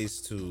in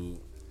place to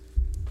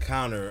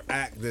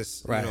counteract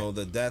this,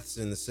 the deaths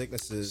and the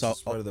sicknesses. So,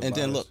 and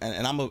then look,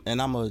 and I'm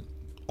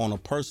on a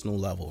personal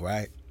level,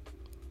 right?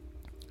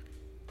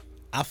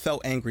 I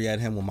felt angry at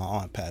him when my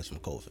aunt passed from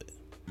COVID,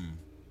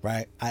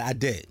 right? I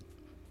did,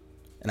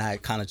 and I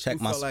kind of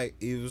checked myself. Felt like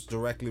he was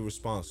directly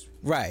responsible,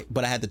 right?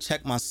 But I had to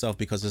check myself,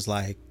 because it's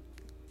like,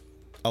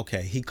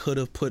 okay, he could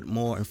have put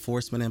more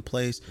enforcement in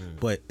place,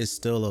 but it's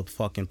still a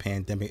fucking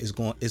pandemic. It's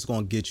going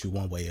to get you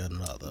one way or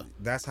another.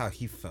 That's how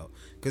he felt.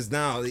 Because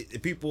now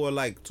people are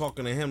like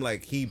talking to him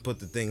like he put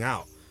the thing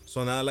out.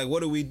 So now, like,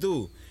 what do we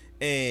do?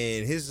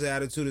 And his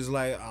attitude is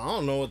like, I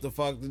don't know what the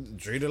fuck,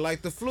 treat it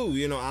like the flu.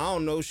 I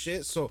don't know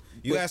shit. So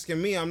you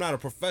asking me, I'm not a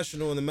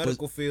professional in the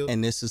medical field.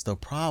 And this is the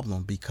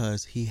problem,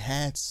 because he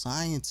had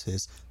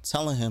scientists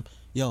telling him,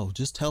 yo,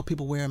 just tell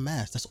people wear a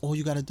mask. That's all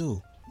you got to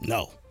do.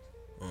 No.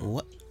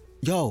 What?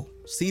 Yo,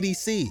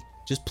 CDC,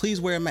 just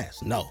please wear a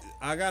mask. No.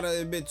 I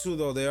gotta admit too,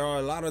 though, there are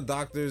a lot of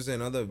doctors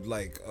and other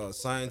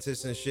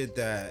scientists and shit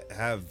that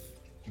have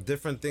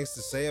different things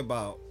to say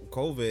about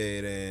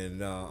COVID,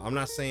 and I'm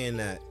not saying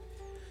that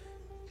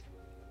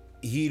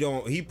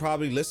he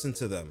probably listened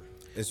to them.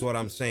 Is what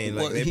I'm saying.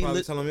 Like, they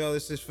probably tell him, yo,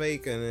 this is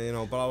fake, and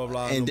blah blah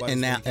blah.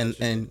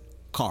 And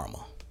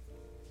karma,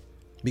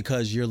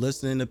 because you're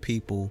listening to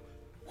people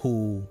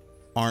who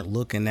aren't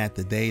looking at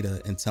the data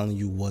and telling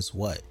you what's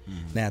what.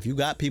 Now, if you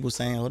got people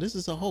saying, oh, this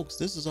is a hoax,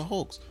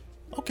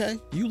 okay,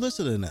 you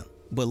listen to them,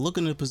 but look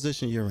in the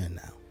position you're in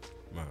now.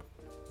 Right.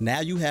 Now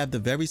you have the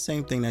very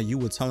same thing that you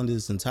were telling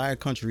this entire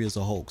country is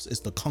a hoax.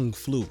 It's the Kung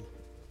flu.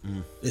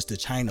 It's the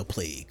China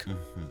plague.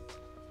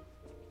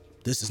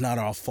 This is not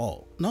our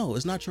fault. No,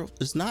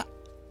 it's not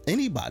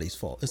anybody's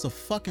fault. It's a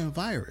fucking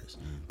virus.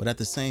 But at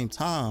the same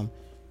time,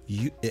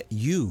 you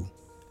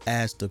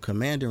as the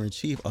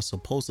commander-in-chief are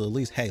supposed to at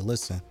least, hey,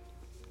 listen,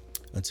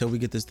 until we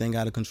get this thing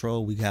out of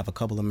control, we have a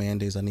couple of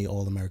mandates I need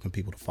all American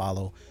people to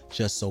follow,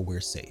 just so we're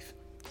safe.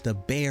 The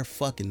bare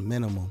fucking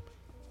minimum,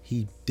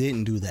 he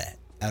didn't do that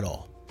at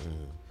all.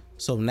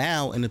 So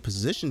now, in the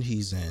position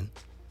he's in,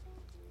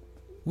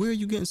 where are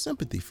you getting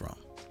sympathy from?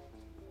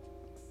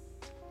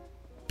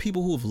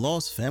 People who have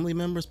lost family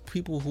members,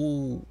 people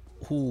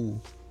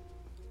who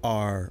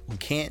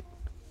can't,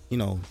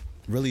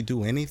 really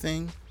do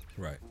anything.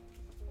 Right.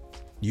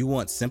 You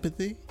want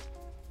sympathy?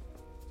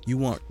 You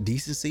want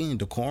decency and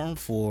decorum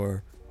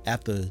for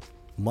after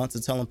months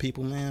of telling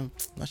people, man,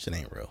 that shit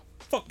ain't real.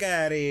 Fuck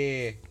out of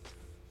here.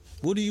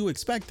 What are you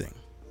expecting?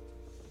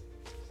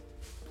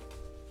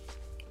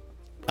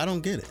 I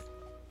don't get it.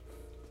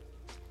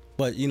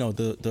 But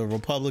the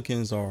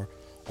Republicans are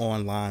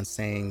online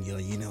saying,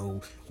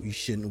 we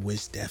shouldn't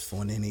wish death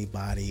on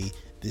anybody.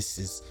 This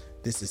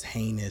is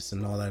heinous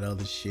and all that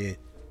other shit.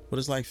 But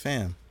it's like,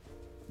 fam,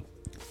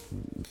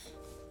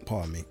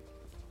 pardon me,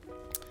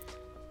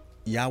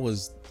 y'all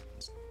was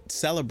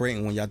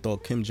celebrating when y'all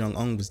thought Kim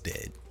Jong-un was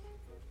dead.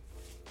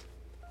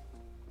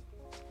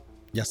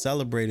 Y'all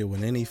celebrated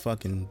when any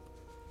fucking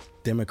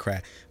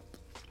Democrat.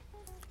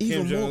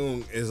 Kim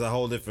Jong-un is a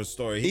whole different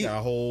story. He got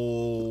a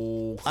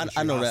whole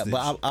I know hostage. That,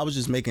 but I was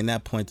just making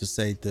that point to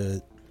say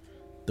the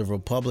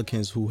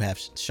Republicans who have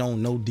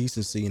shown no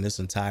decency in this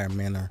entire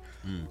manner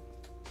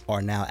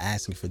are now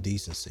asking for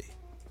decency.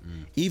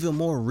 Even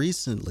more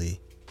recently,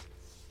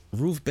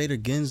 Ruth Bader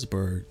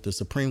Ginsburg, the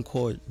Supreme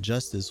Court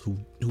justice who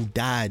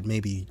died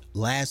maybe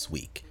last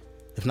week,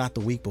 if not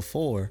the week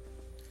before,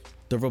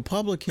 the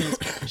Republicans,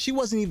 she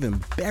wasn't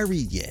even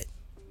buried yet.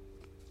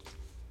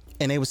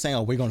 And they were saying,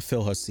 oh, we're going to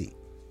fill her seat.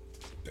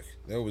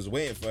 They was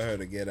waiting for her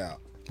to get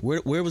out.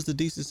 Where was the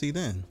decency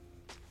then?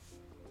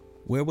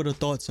 Where were the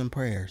thoughts and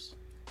prayers?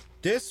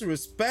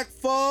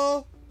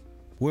 Disrespectful.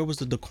 Where was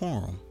the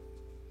decorum?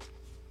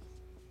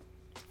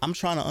 I'm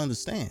trying to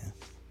understand.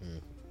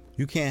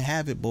 You can't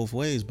have it both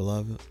ways,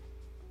 beloved.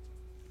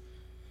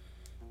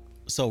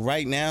 So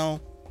right now,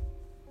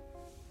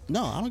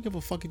 no, I don't give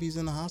a fuck if he's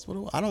in the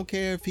hospital. I don't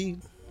care if he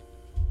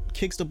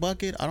kicks the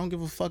bucket. I don't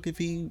give a fuck if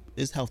he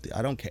is healthy.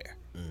 I don't care.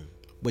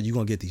 But you're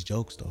going to get these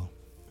jokes, though.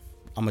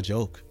 I'm a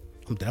joke.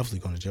 I'm definitely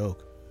going to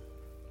joke.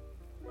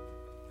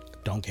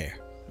 Don't care.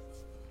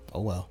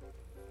 Oh, well.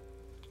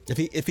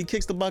 If he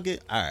kicks the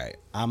bucket, all right,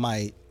 I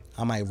might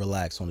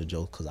relax on the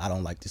joke because I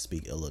don't like to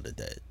speak ill of the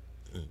dead.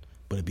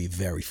 But it'd be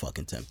very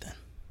fucking tempting.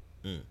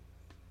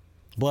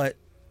 But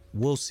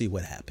we'll see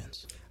what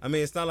happens. I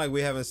mean, it's not like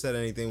we haven't said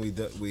anything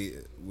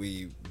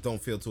we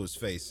don't feel to his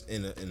face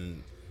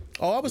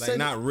I would say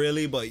not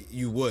really, but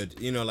you would.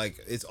 You know, like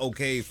it's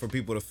okay for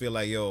people to feel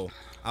like, yo,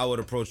 I would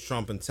approach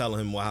Trump and tell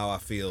him how I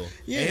feel.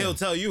 Yeah. And he'll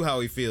tell you how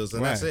he feels,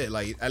 and that's it.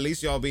 Like, at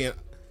least y'all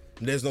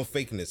there's no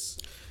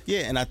fakeness.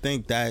 Yeah, and I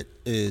think that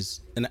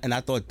is, and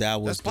I thought that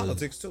was that's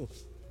politics too.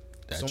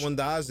 Someone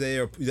dies,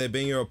 they've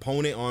been your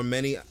opponent on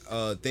many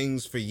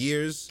things for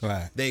years.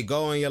 Right. They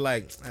go and you're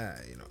like,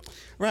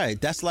 Right.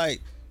 That's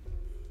like,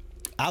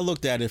 I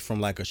looked at it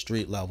from like a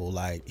street level.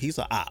 Like, he's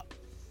an op,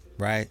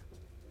 right?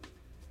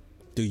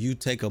 Do you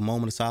take a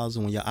moment of silence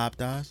when your op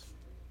dies?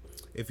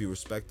 If you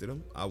respected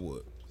him, I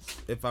would.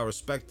 If I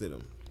respected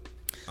him,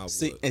 I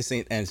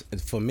would.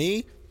 And for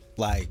me,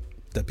 like,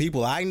 the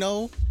people I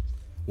know,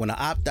 when an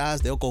op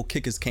dies, they'll go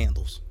kick his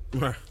candles.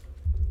 Right.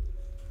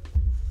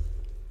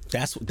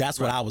 That's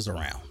what I was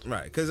around.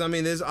 Right. Because, I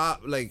mean, there's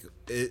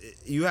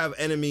you have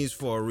enemies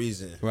for a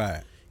reason.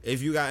 Right.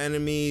 If you got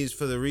enemies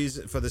for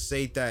the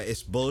sake that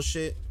it's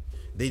bullshit,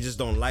 they just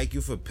don't like you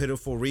for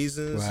pitiful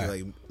reasons,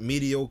 like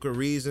mediocre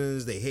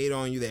reasons. They hate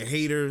on you. They're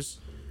haters.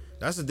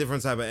 That's a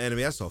different type of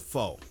enemy. That's a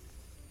foe.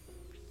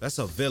 That's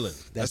a villain.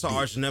 That's an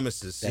arch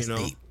nemesis. That's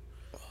deep.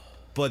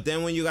 But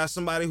then when you got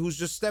somebody who's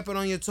just stepping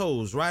on your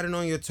toes, riding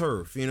on your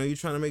turf, you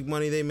trying to make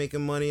money, they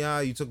making money.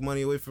 You took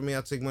money away from me,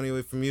 I take money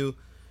away from you.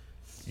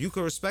 You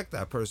can respect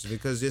that person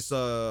because it's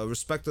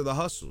respect of the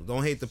hustle.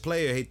 Don't hate the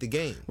player, hate the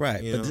game.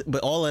 Right.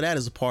 But all of that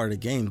is a part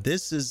of the game.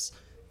 This is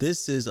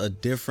a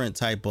different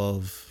type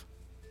of.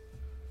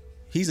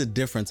 He's a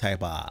different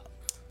type of op.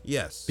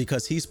 Yes.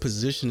 Because he's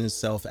positioned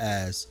himself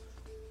as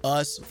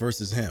us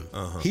versus him.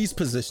 He's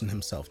positioned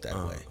himself that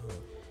way.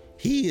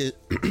 He is.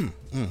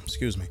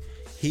 Excuse me.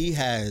 He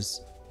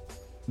has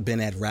been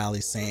at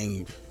rallies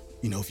saying,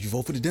 if you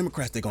vote for the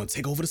Democrats, they're going to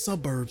take over the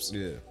suburbs.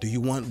 Yeah. Do you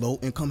want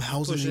low-income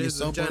housing in your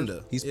suburbs?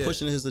 Agenda. He's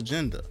pushing his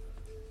agenda.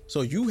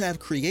 So you have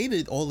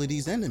created all of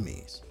these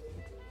enemies.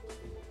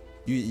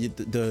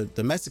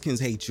 The Mexicans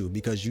hate you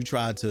because you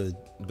tried to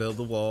build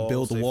the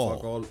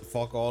wall.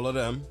 Fuck all of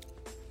them.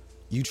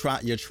 You're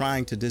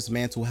trying to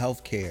dismantle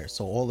healthcare.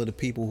 So all of the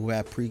people who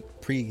have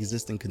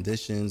pre-existing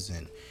conditions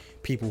and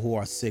people who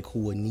are sick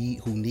who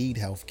need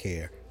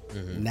healthcare,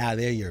 now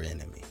they're your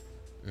enemy.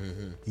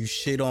 You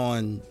shit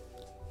on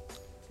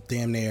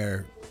damn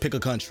near pick a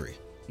country.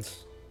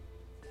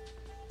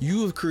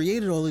 You have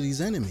created all of these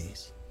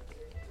enemies.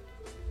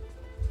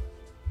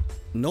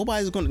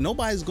 Nobody's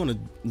gonna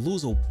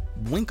lose a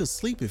wink of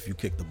sleep if you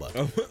kick the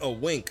bucket. A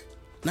wink.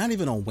 Not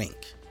even a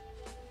wink.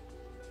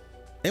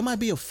 It might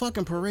be a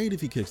fucking parade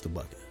if he kicks the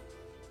bucket.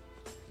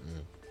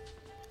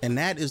 And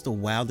that is the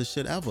wildest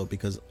shit ever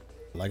because,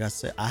 like I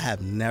said, I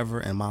have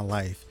never in my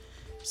life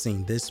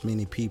seen this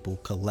many people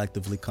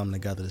collectively come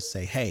together to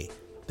say, hey,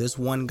 this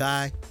one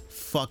guy,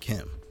 fuck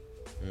him.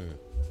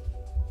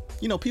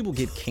 People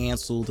get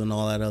canceled and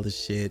all that other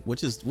shit,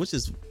 which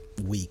is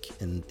weak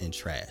and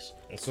trash.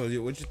 So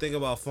what you think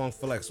about Funk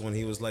Flex when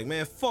he was like,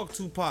 man, fuck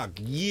Tupac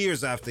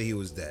years after he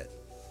was dead?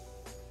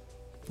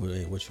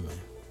 Wait, what you mean?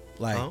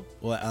 Like, huh?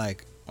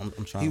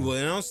 I'm trying. He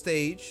went on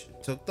stage,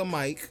 took the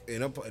mic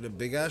in a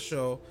big ass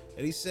show,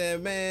 and he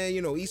said, man,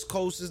 East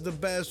Coast is the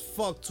best.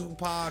 Fuck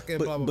Tupac and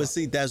blah, blah, blah. But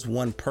see, that's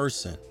one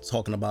person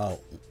talking about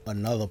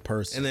another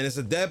person. And then it's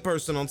a dead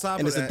person on top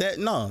of that. And it's a dead,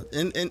 no.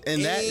 And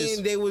that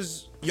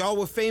is... y'all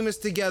were famous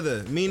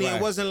together, meaning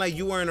it wasn't like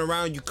you weren't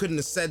around, you couldn't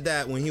have said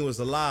that when he was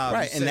alive.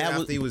 Right, and that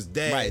after he was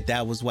dead. Right,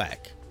 that was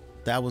whack.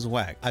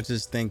 I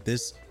just think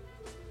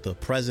the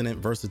president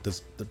versus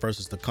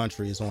the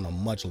country is on a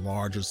much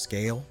larger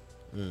scale.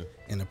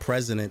 And the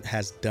president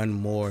has done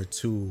more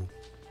to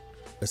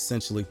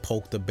essentially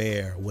poke the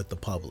bear with the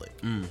public.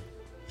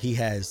 he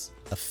has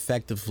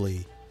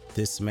effectively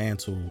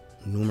dismantled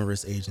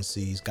numerous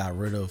agencies, got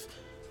rid of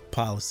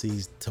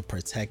policies to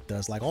protect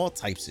us, like all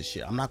types of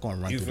shit. I'm not going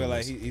to run You through feel the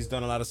like list. he's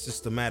done a lot of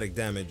systematic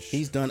damage.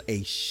 He's done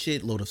a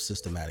shitload of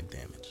systematic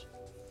damage.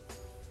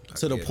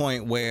 To the get it.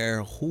 point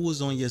where who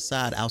is on your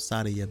side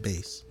outside of your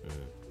base?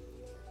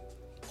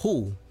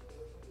 Who?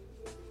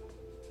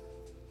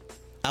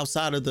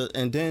 Outside of the,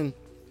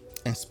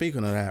 and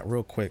speaking of that,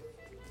 real quick,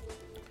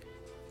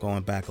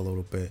 going back a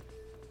little bit,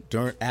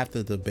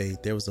 after the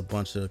debate, there was a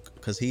bunch of,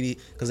 because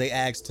they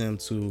asked him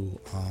to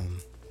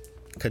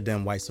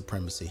condemn white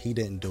supremacy. He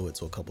didn't do it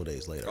till a couple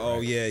days later. Oh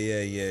right?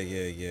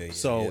 yeah.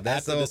 So yeah,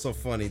 that's after also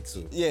funny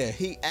too. Yeah,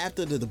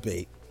 after the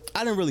debate,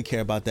 I didn't really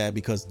care about that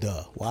because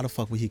why the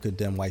fuck would he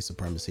condemn white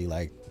supremacy?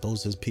 Like,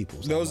 those his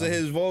peoples. Those are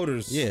his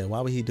voters. Yeah,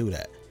 why would he do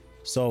that?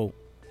 So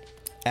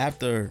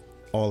after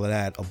all of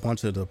that, a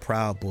bunch of the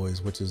Proud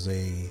Boys, which is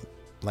a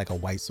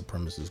white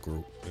supremacist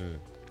group,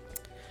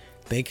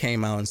 they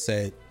came out and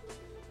said,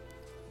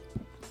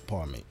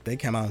 well,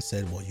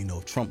 you know,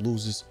 if Trump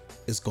loses,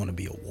 it's going to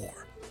be a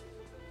war.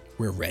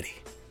 We're ready.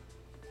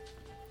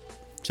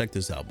 Check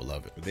this out,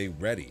 beloved. They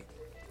ready.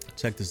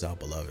 Check this out,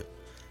 beloved.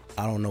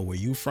 I don't know where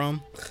you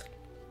from,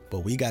 but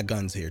we got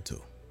guns here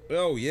too.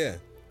 Oh yeah.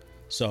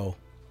 So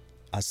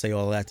I say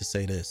all that to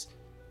say this.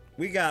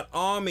 We got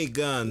army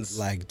guns.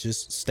 Like,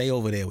 just stay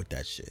over there with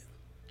that shit.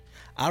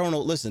 I don't know.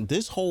 Listen,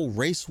 this whole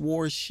race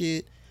war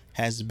shit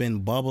has been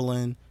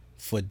bubbling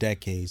for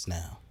decades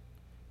now.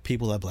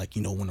 People are like,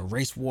 you know, when a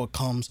race war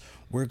comes,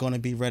 we're going to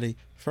be ready.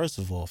 First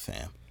of all,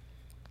 fam,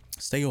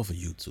 stay off of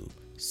YouTube.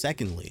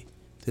 Secondly,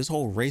 this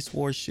whole race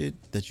war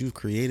shit that you've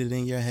created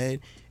in your head,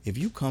 if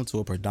you come to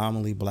a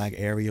predominantly black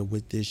area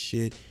with this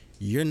shit,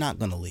 you're not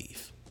going to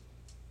leave.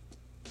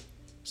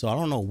 So I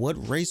don't know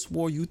what race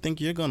war you think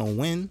you're going to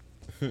win.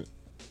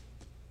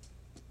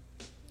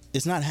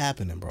 It's not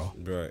happening, bro.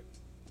 Right.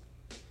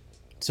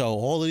 So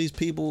all of these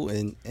people,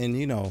 and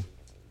you know,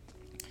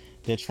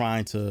 they're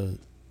trying to,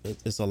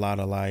 it's a lot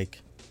of like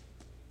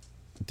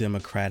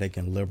Democratic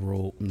and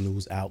liberal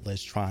news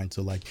outlets trying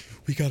to like,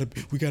 we gotta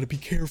be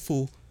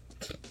careful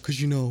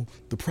because, you know,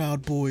 the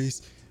Proud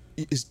Boys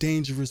is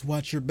dangerous,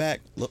 watch your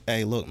back. Look,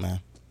 man,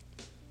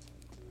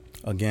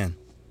 again,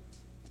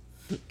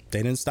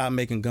 they didn't stop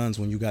making guns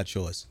when you got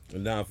yours.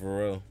 Nah, for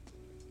real.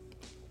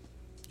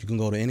 You can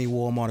go to any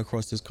Walmart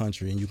across this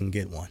country and you can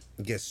get one.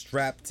 Get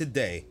strapped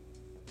today.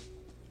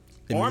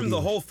 Arm Immediately.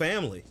 the whole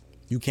family.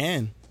 You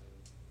can.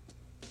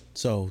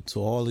 So to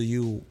all of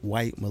you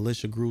white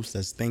militia groups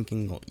that's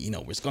thinking, you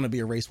know, it's going to be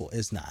a race war,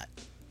 it's not.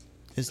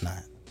 It's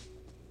not.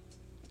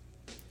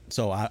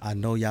 So I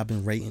know y'all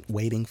been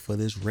waiting for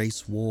this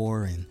race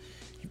war and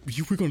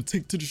we're going to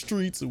take to the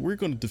streets and we're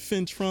going to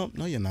defend Trump.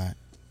 No, you're not.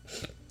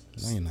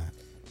 No, you're not.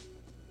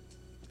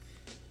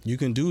 You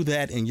can do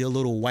that in your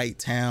little white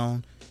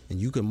town,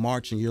 and you can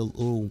march in your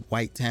little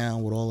white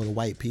town with all of the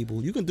white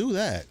people. You can do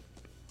that.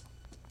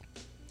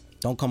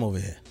 Don't come over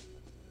here.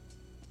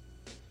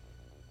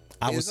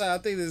 I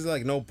think there's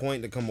like no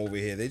point to come over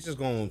here. They just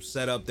gonna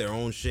set up their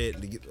own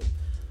shit to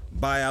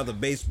buy out the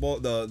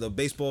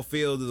baseball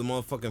field, the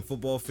motherfucking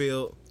football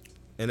field,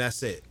 and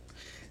that's it.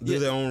 Do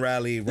their own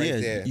rally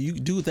right there. You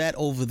do that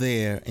over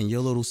there in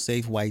your little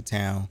safe white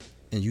town,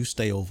 and you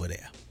stay over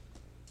there.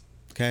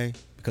 Okay?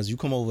 Because you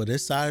come over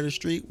this side of the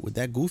street with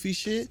that goofy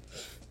shit,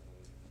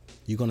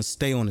 you're gonna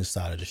stay on this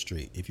side of the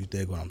street, if you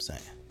dig what I'm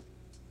saying.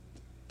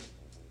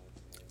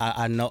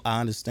 I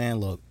understand,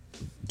 look,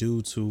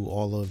 due to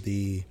all of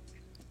the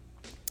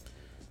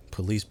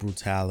police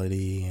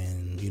brutality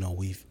and, you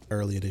know,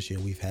 earlier this year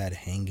we've had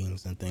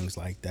hangings and things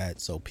like that,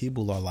 so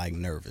people are like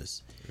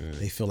nervous.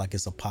 They feel like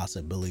it's a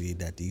possibility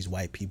that these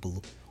white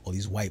people or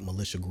these white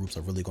militia groups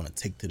are really going to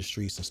take to the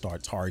streets and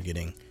start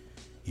targeting,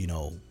 you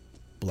know,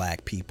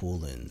 black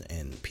people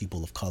and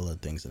people of color,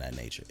 things of that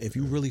nature. If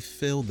you really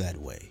feel that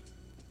way,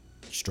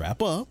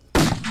 strap up,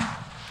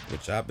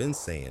 which I've been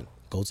saying,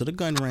 go to the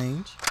gun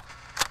range,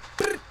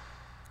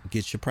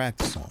 get your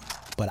practice on.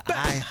 But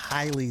I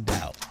highly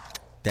doubt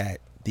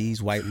that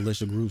these white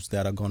militia groups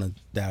that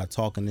are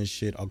talking this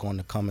shit are going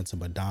to come into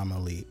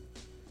predominantly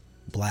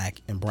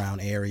black and brown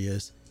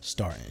areas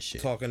starting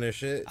shit. Talking their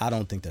shit? I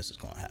don't think this is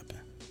going to happen.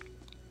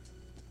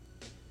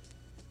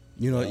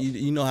 You know,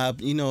 you know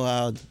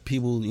how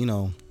people, you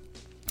know,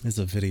 there's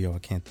a video, I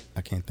can't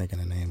think of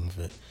the name of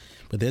it,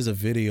 but there's a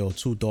video of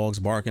two dogs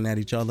barking at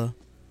each other.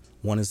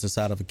 One is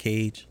inside of a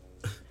cage.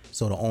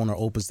 So the owner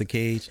opens the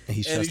cage and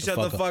he shuts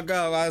the fuck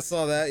up. I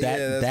saw that.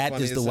 That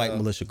is the white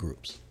militia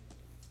groups.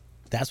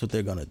 That's what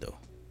they're gonna do.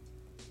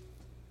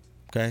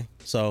 Okay?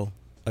 So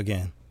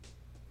again,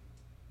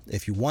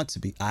 if you want to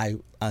be, I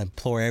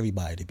implore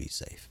everybody to be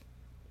safe.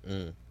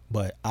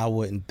 But I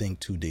wouldn't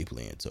think too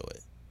deeply into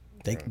it.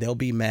 They'll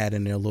be mad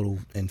in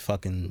in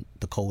fucking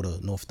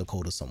North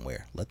Dakota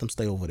somewhere. Let them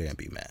stay over there and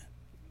be mad.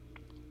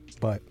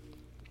 But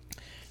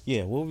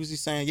yeah, what was he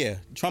saying? Yeah,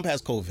 Trump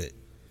has COVID.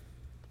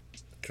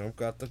 Trump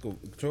got the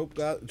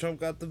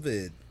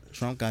vid.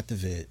 Trump got the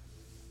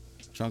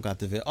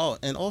vid. Oh,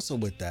 and also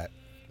with that,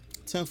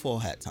 tinfoil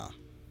hat time.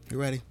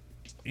 You ready?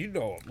 You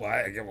know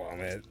why? Come on,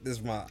 man.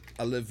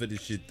 I live for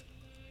this shit.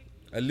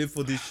 I live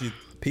for this shit.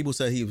 People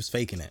said he was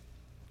faking it.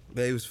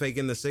 That he was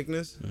faking the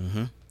sickness?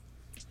 Mm-hmm.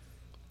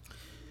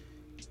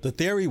 The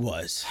theory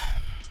was,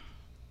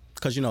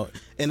 because, you know,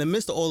 in the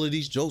midst of all of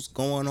these jokes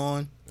going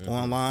on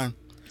online,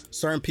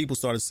 certain people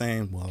started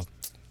saying, well,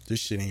 this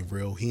shit ain't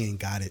real. He ain't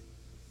got it.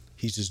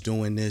 He's just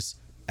doing this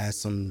as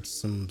some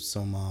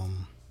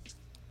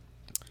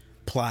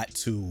plot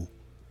to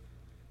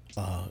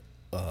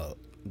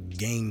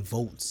gain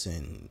votes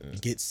and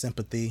get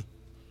sympathy.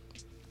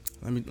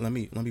 Let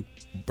me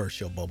burst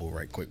your bubble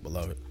right quick,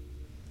 beloved.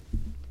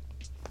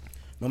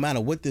 No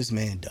matter what this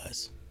man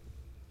does,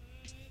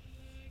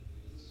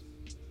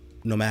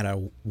 no matter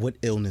what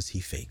illness he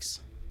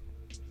fakes,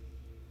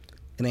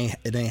 it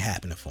ain't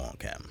happening for him,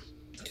 Captain.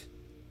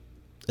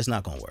 It's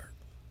not gonna work.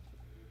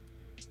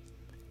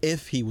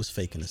 If he was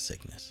faking a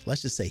sickness,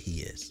 let's just say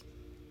he is,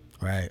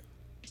 right?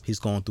 He's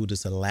going through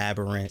this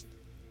elaborate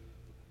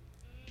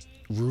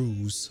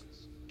ruse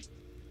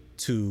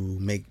to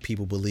make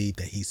people believe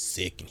that he's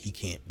sick and he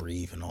can't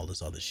breathe and all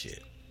this other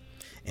shit.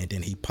 And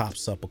then he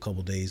pops up a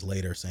couple days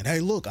later saying,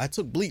 hey, look, I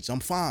took bleach, I'm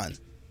fine.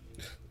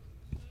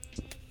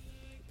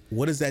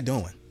 What is that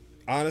doing?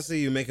 Honestly,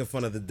 you're making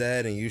fun of the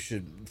dead, and you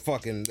should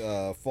fucking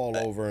fall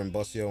over and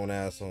bust your own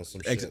ass on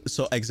some shit.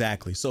 So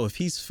exactly. So if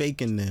he's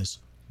faking this,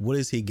 what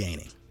is he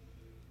gaining?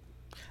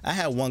 I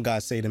had one guy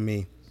say to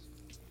me,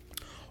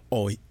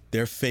 oh,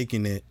 they're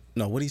faking it.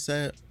 No, what he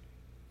said?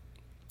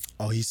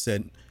 Oh, he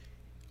said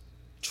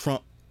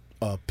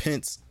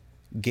Pence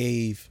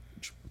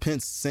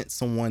sent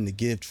someone to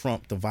give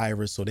Trump the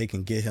virus so they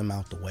can get him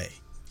out the way.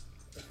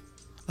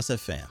 I said,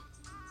 fam,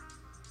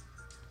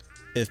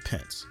 if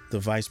Pence, the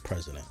vice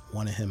president,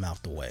 wanted him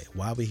out the way,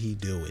 why would he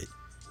do it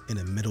in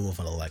the middle of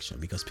an election?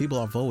 Because people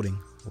are voting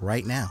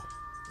right now.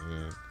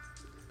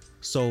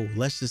 So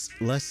let's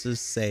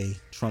just say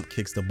Trump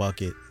kicks the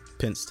bucket,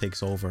 Pence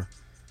takes over.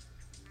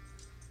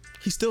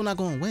 He's still not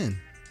going to win.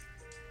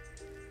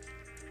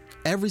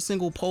 Every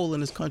single poll in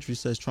this country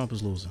says Trump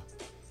is losing.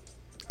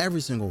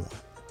 Every single one.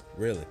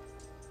 Really?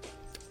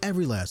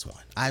 Every last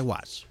one. I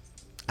watch.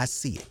 I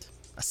see it.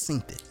 I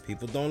seen it.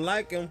 People don't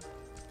like him,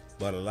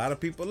 but a lot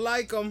of people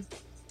like him.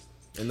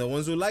 And the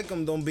ones who like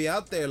him don't be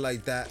out there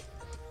like that.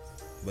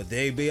 But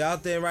they be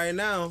out there right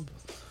now.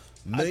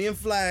 Million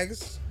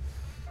flags.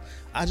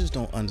 I just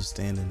don't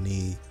understand the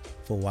need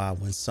for why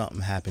when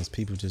something happens,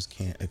 people just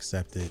can't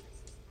accept it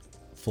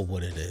for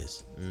what it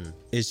is.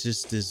 It's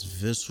just this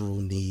visceral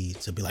need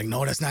to be like,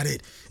 no, that's not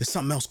it. It's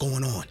something else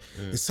going on.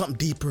 It's something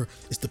deeper.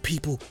 It's the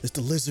people. It's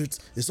the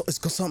lizards. It's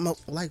something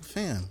else. Like,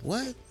 fam,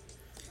 what?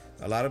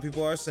 A lot of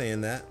people are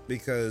saying that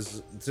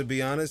because, to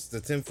be honest,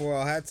 the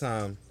tinfoil hat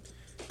time,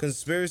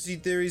 conspiracy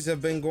theories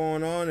have been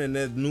going on, and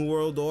the New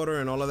World Order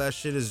and all of that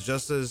shit is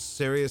just as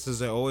serious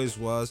as it always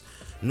was.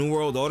 New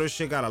World Order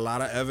shit got a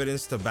lot of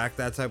evidence to back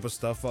that type of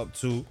stuff up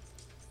too.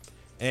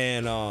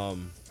 And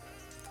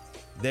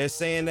they're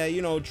saying that,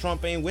 you know,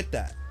 Trump ain't with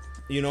that,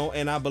 you know,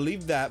 and I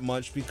believe that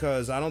much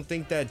because I don't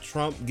think that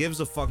Trump gives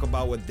a fuck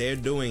about what they're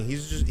doing.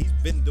 He's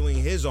been doing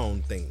his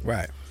own thing.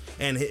 Right.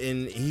 And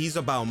he's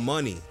about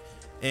money.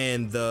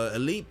 And the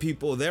elite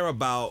people, they're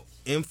about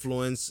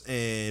influence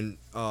and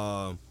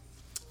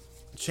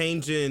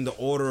changing the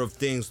order of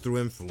things through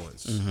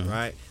influence,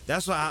 right?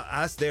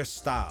 That's their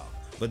style.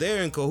 But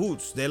they're in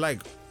cahoots. They're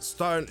like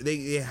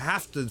they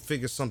have to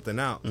figure something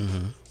out.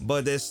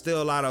 But there's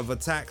still a lot of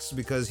attacks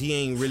because he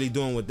ain't really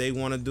doing what they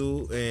want to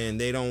do,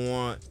 and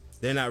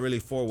they're not really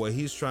for what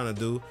he's trying to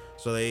do.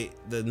 So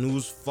the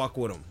news fuck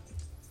with him.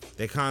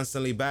 They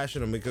constantly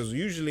bashing him because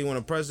usually when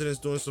a president's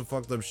doing some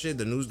fucked up shit,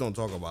 the news don't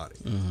talk about it.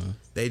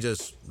 They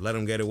just let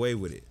him get away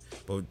with it.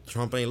 But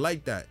Trump ain't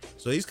like that.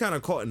 So he's kind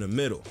of caught in the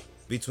middle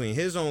between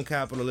his own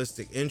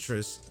capitalistic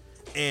interests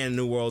and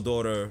New World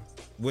Order,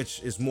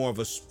 which is more of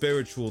a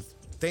spiritual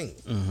thing.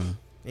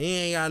 He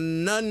ain't got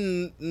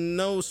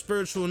no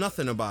spiritual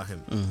nothing about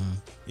him.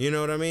 You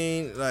know what I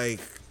mean? Like,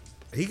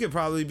 he could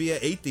probably be an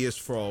atheist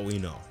for all we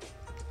know.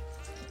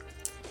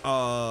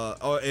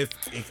 Or if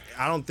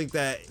I don't think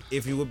that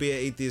if he would be an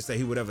atheist that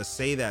he would ever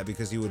say that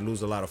because he would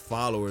lose a lot of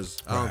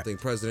followers. I don't think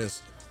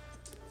presidents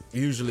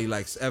usually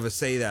ever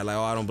say that, like,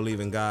 oh, I don't believe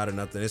in God or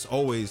nothing. It's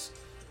always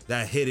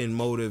that hidden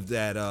motive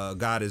that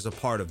God is a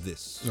part of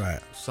this, right?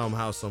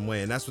 Somehow, some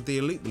way, and that's what the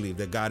elite believe,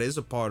 that God is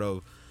a part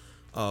of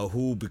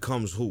who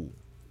becomes who,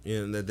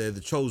 you know, that they're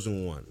the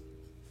chosen one.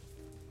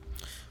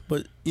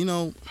 But you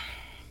know,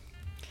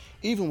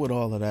 even with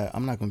all of that,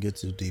 I'm not gonna get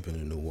too deep in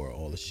the New World,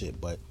 all the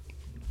shit, but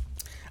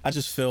I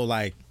just feel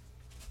like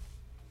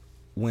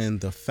when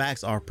the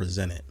facts are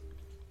presented,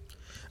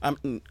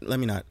 let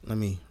me not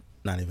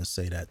even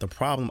say that. The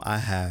problem I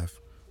have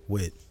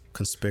with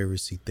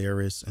conspiracy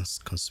theorists and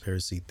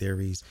conspiracy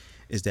theories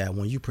is that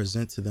when you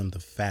present to them the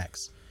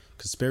facts,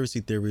 conspiracy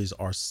theories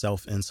are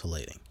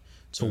self-insulating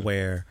to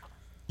where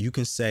you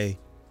can say,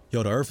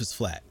 yo, the earth is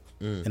flat,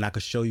 and I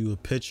could show you a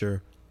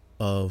picture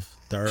of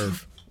the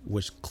earth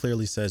which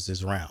clearly says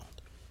it's round,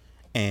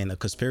 and a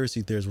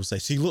conspiracy theorist will say,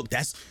 see, look,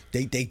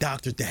 they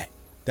doctored that.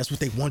 That's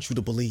what they want you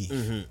to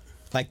believe.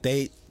 Like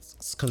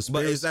conspiracy.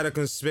 But is that a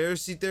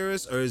conspiracy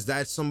theorist, or is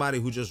that somebody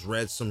who just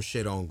read some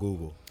shit on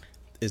Google?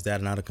 Is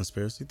that not a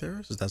conspiracy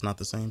theorist? Is that not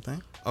the same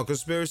thing? A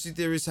conspiracy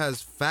theorist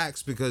has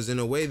facts because in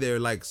a way they're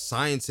like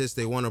scientists.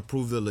 They want to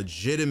prove the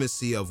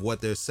legitimacy of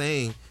what they're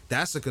saying.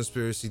 That's a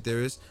conspiracy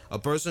theorist. A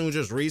person who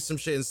just reads some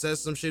shit and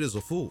says some shit is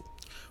a fool.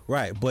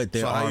 Right, but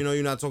there So are. how you know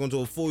you're not talking to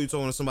a fool? You're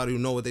talking to somebody who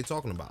know what they're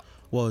talking about.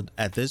 Well,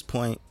 at this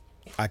point,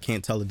 I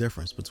can't tell the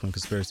difference between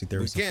conspiracy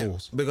theorists and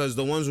fools. Because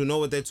the ones who know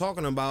what they're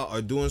talking about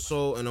are doing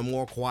so in a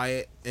more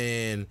quiet,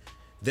 and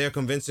they're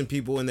convincing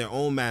people in their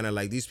own manner.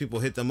 Like, these people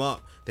hit them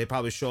up. They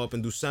probably show up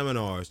and do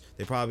seminars.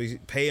 They probably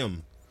pay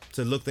them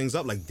to look things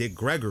up, like Dick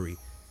Gregory.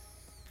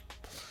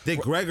 Dick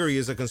Gregory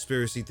is a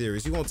conspiracy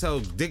theorist. You gonna tell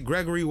Dick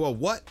Gregory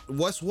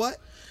what's what?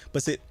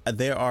 But see,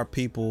 there are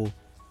people.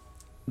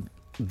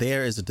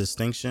 There is a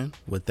distinction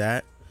with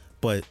that,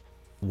 but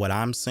what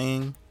I'm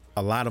seeing,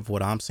 a lot of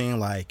what I'm seeing,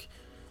 like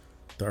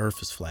the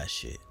Earth is flat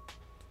shit.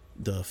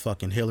 The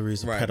fucking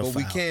Hillary's a Right, pedophile.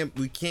 but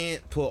we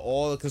can't put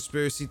all the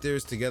conspiracy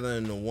theories together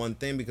into one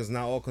thing, because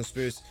not all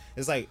conspiracy.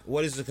 It's like,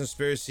 what is a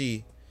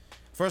conspiracy?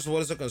 First of all,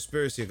 what is a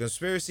conspiracy? A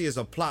conspiracy is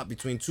a plot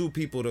between two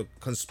people to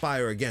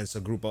conspire against a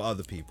group of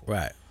other people.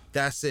 Right.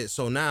 That's it.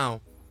 So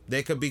now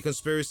there could be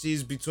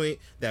conspiracies between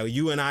that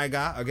you and I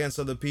got against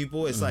other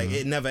people. It's like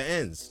it never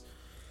ends.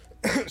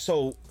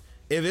 So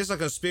if it's a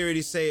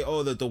conspiracy, say,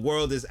 oh, that the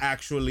world is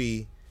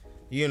actually,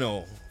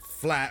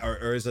 flat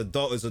or is a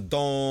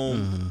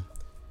dome.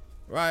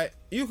 Right,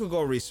 you could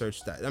go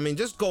research that. I mean,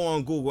 just go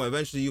on Google.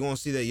 Eventually, you're gonna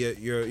see that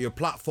your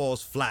plot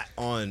falls flat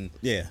on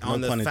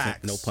on the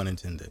facts. No pun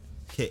intended.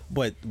 Okay.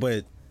 But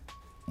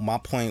my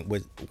point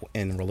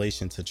in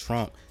relation to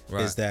Trump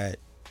is that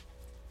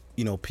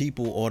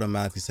people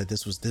automatically said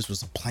this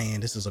was a plan.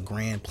 This is a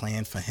grand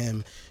plan for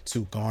him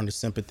to garner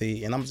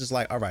sympathy, and I'm just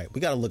like, all right,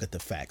 we got to look at the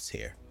facts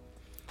here.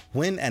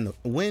 When in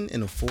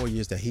the 4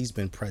 years that he's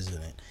been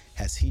president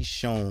has he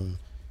shown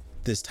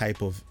this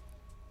type of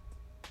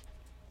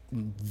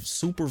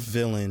super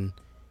villain,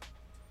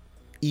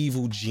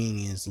 evil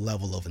genius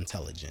level of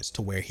intelligence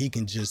to where he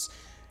can just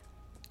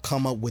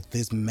come up with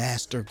this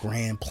master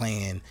grand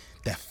plan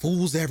that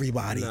fools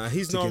everybody? Nah,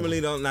 he's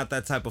normally not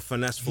that type of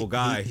finesseful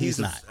guy. He's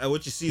not.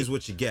 What you see is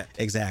what you get.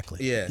 Exactly.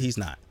 Yeah. He's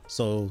not.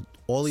 So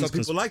all these Some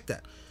people like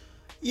that.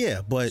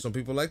 Yeah, but Some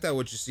people like that.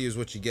 What you see is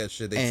what you get.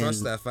 Shit, they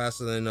trust that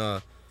faster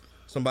than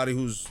somebody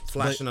who's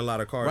flashing a lot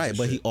of cars. Right,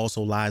 but shit. he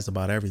also lies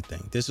about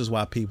everything. This is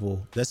why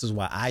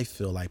I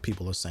feel like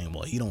people are saying,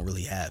 well, he don't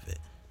really have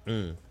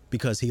it.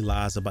 Because he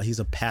lies he's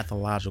a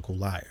pathological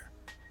liar.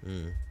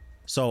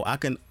 So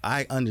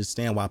I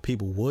understand why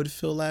people would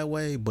feel that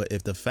way, but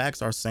if the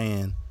facts are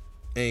saying,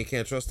 and you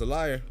can't trust a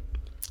liar.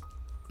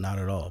 Not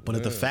at all. But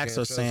if the facts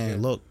are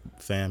saying, look,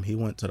 fam, he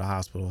went to the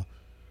hospital,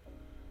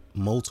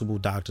 multiple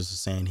doctors are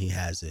saying he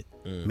has it,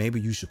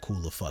 maybe you should cool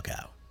the fuck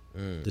out.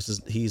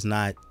 He's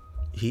not.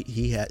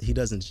 He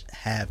doesn't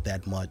have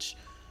that much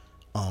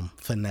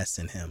finesse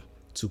in him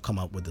to come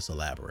up with this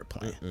elaborate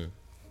plan.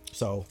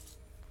 So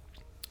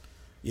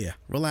yeah,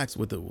 relax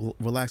with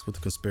the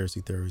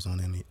conspiracy theories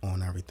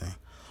on everything.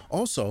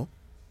 Also,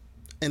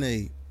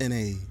 in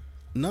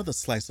another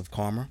slice of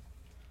karma,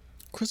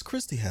 Chris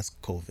Christie has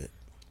COVID.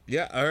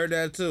 Yeah, I heard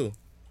that too.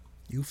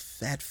 You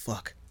fat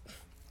fuck.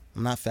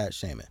 I'm not fat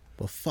shaming,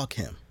 but fuck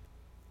him.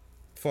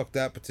 Fuck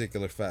that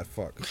particular fat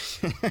fuck.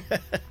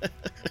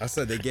 I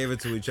said they gave it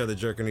to each other,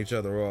 jerking each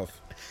other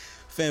off.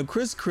 Fam,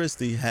 Chris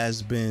Christie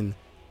has been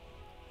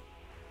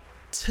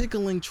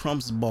tickling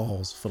Trump's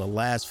balls for the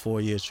last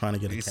 4 years trying to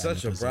get a cabinet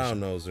position. He's such a brown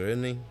noser,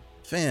 isn't he?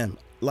 Fam,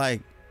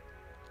 like,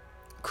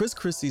 Chris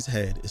Christie's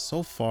head is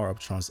so far up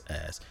Trump's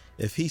ass.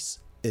 If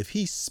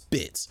he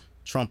spits,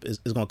 Trump is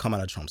going to come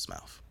out of Trump's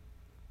mouth.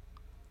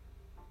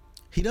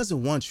 He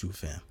doesn't want you,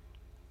 fam.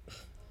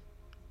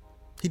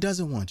 He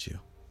doesn't want you.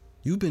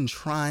 You've been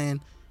trying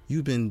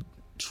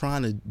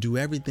to do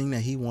everything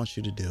that he wants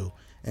you to do,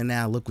 and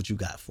now look what you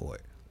got for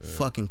it.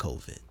 Fucking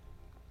COVID.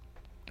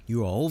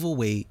 You are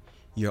overweight,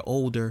 you're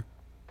older,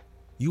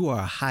 you are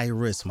a high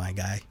risk, my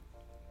guy.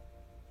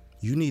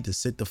 You need to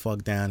sit the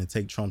fuck down and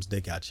take Trump's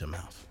dick out your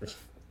mouth.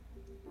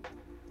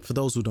 For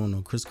those who don't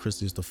know, Chris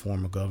Christie is the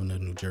former governor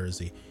of New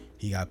Jersey.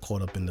 He got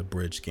caught up in the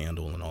bridge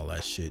scandal and all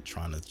that shit,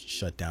 trying to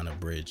shut down a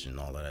bridge and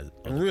all that.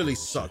 It really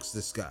sucks,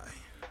 this guy.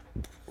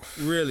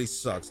 Really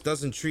sucks.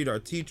 Doesn't treat our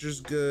teachers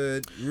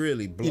good.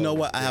 Really blows. You know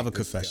what? I have a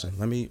confession.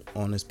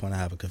 On this point, I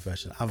have a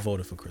confession. I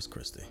voted for Chris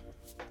Christie.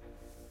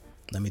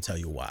 Let me tell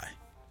you why.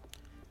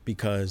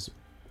 Because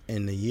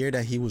in the year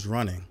that he was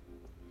running,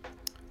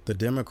 the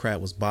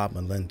Democrat was Bob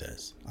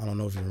Melendez. I don't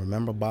know if you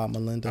remember Bob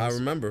Melendez. I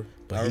remember.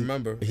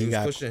 He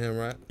was pushing him,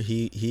 right?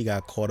 He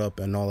got caught up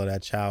in all of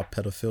that child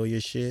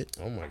pedophilia shit.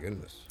 Oh my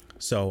goodness.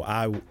 So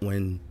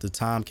when the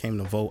time came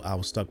to vote, I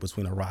was stuck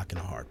between a rock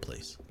and a hard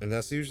place. And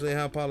that's usually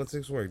how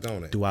politics work,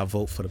 don't it? Do I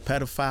vote for the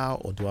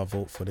pedophile or do I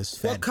vote for this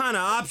fat... What kind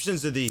of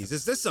options are these?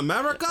 Is this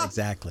America?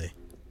 Exactly.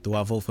 Do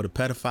I vote for the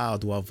pedophile or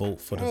do I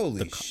vote for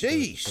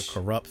the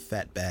corrupt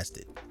fat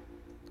bastard?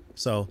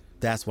 So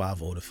that's why I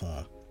voted for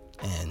him.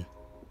 And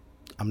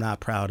I'm not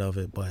proud of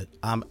it, but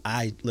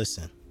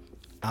listen,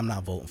 I'm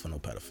not voting for no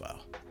pedophile.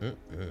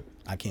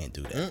 I can't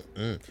do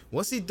that.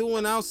 What's he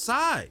doing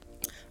outside?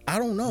 I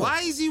don't know.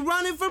 Why is he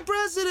running for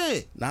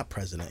president? Not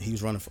president. He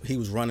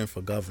was running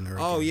for governor.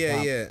 Oh,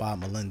 yeah. Bob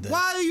Melendez.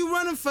 Why are you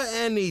running for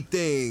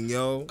anything,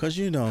 yo? Because,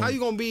 you know. How you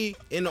gonna be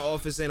in the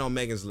office and on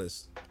Megan's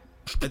list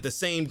at the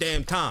same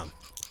damn time?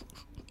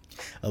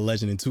 A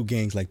legend in two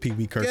gangs like Pee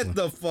Wee Kirkland. Get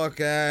the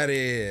fuck out of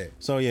here.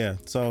 So, yeah.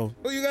 So.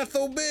 Oh, you got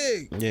so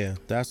big. Yeah.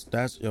 That's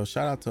yo,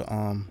 shout out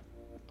to,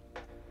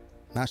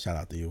 not shout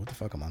out to you. What the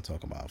fuck am I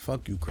talking about?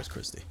 Fuck you, Chris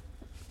Christie.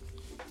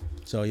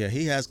 So, yeah,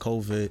 he has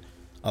COVID.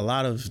 A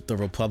lot of the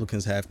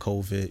Republicans have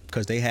COVID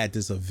because they had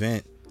this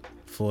event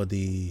for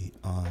the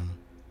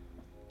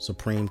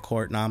Supreme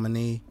Court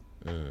nominee.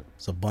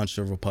 It's a bunch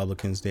of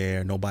Republicans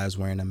there. Nobody's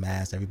wearing a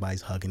mask.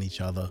 Everybody's hugging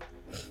each other.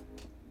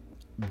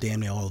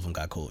 Damn near all of them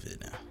got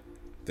COVID now.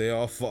 They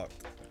all fucked.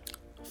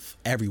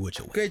 Every which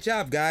way. Great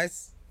job,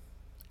 guys.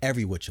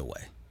 Every which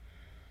way.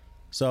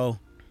 So,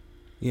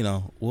 you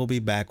know, we'll be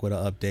back with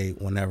an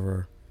update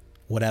whenever,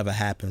 whatever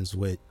happens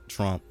with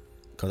Trump.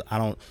 Because I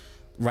don't...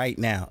 Right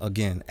now,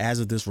 again, as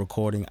of this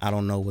recording, I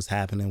don't know what's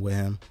happening with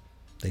him.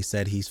 They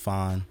said he's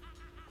fine,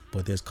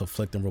 but there's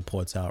conflicting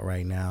reports out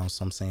right now.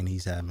 Some saying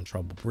he's having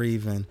trouble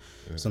breathing.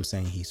 Some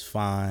saying he's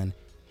fine.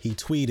 He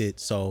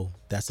tweeted, so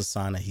that's a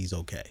sign that he's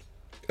okay.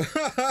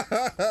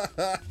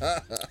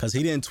 Because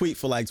he didn't tweet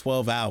for like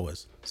 12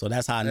 hours. So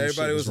that's how I knew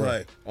everybody shit was right.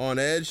 like on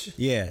edge.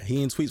 Yeah, he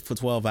didn't tweet for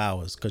 12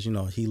 hours because, you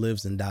know, he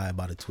lives and dies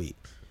by the tweet.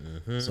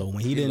 So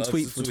when he didn't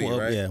tweet for 12,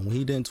 right? When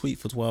he didn't tweet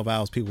for 12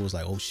 hours, people was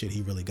like, "Oh shit,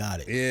 he really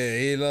got it." Yeah,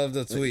 he loved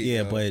the tweet.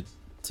 Yeah, but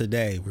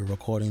today we're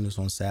recording this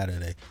on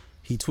Saturday.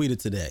 He tweeted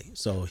today,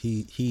 so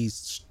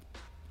he's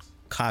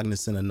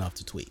cognizant enough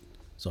to tweet,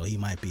 so he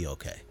might be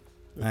okay.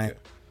 Right?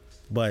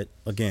 But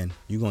again,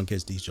 you're gonna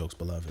catch these jokes,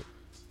 beloved.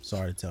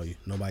 Sorry to tell you,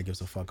 nobody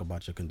gives a fuck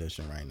about your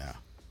condition right now.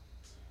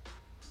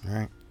 All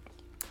right.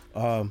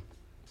 I'm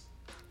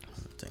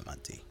gonna take my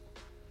tea.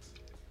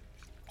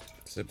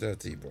 Sip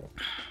that tea, bro.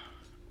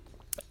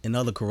 In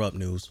other corrupt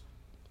news,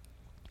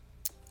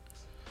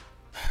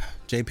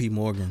 JP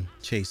Morgan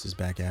Chase is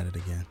back at it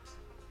again.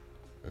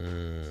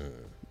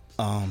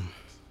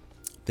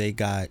 They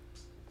got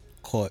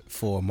caught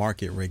for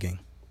market rigging.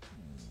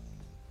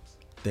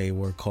 They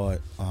were caught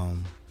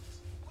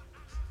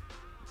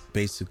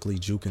basically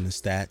juking the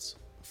stats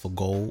for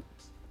gold,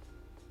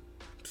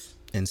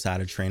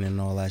 insider trading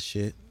and all that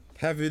shit.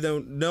 Have you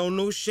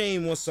no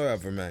shame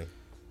whatsoever, man?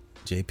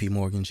 JP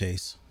Morgan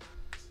Chase.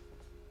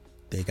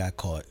 They got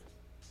caught.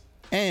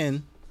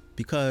 And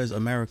because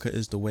America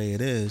is the way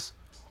it is,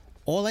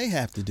 all they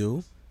have to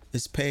do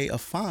is pay a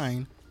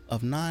fine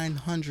of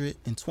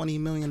 $920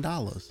 million.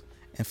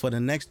 And for the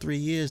next 3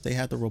 years, they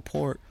have to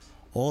report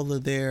all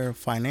of their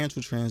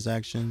financial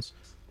transactions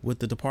with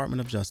the Department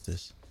of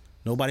Justice.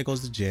 Nobody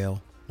goes to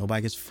jail.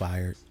 Nobody gets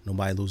fired.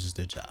 Nobody loses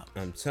their job.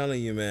 I'm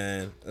telling you,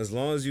 man, as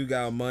long as you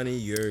got money,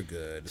 you're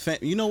good.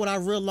 You know what I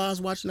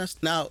realized watching that?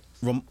 Now,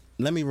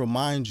 let me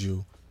remind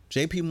you,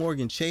 JP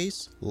Morgan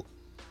Chase,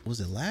 was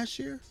it last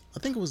year? I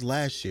think it was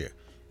last year.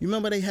 You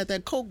remember they had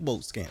that Coke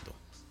boat scandal?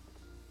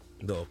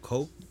 The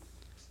Coke?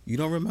 You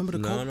don't remember the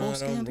Coke boat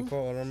scandal? I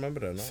don't remember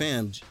that. No.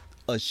 Fam,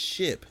 a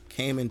ship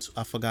came into,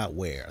 I forgot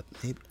where.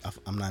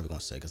 I'm not even going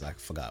to say because I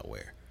forgot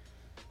where.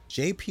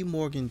 JP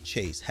Morgan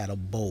Chase had a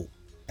boat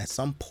at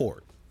some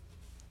port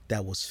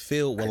that was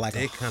filled with like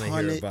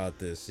 100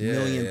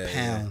 million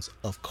pounds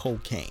of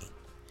cocaine.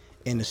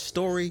 And the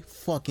story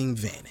fucking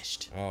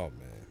vanished. Oh,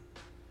 man.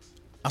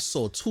 I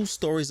saw 2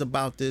 stories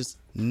about this,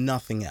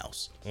 nothing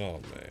else. Oh,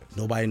 man.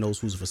 Nobody knows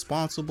who's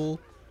responsible.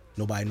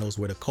 Nobody knows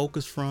where the coke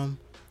is from.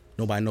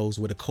 Nobody knows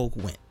where the coke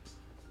went.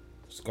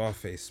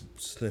 Scarface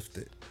sniffed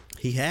it.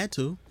 He had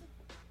to.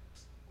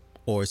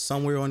 Or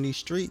somewhere on these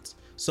streets.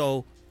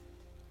 So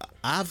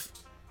I've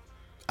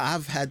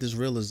had this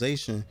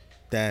realization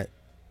that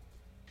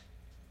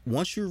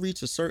once you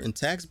reach a certain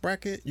tax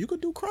bracket, you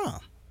could do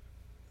crime.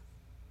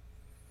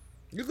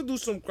 You could do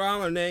some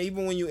crime, and then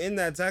even when you're in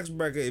that tax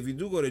bracket, if you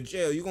do go to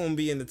jail, you're gonna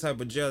be in the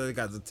type of jail that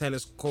got the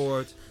tennis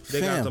courts,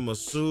 they got the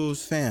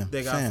masseuse,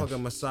 they got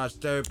fucking massage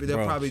therapy.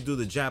 They'll probably do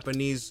the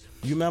Japanese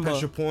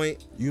pressure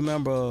point. You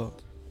remember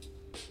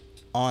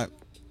Aunt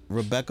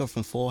Rebecca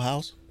from Full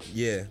House?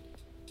 Yeah.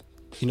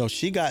 You know,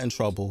 she got in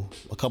trouble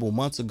a couple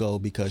months ago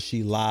because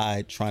she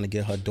lied trying to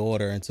get her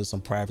daughter into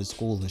some private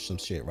school and some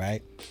shit,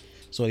 right?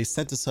 So they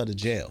sentenced her to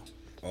jail.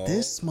 Oh.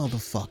 This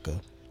motherfucker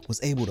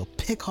was able to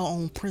pick her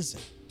own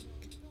prison.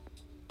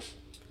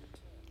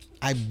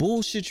 I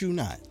bullshit you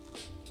not.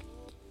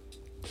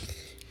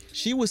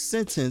 She was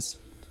sentenced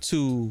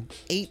to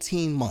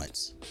 18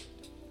 months.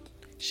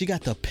 She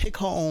got to pick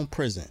her own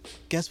prison.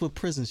 Guess what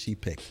prison she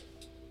picked?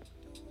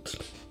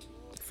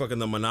 Fucking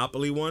the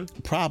Monopoly one?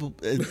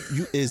 Probably.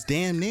 It's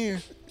damn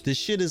near. This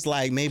shit is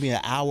like maybe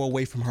an hour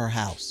away from her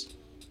house.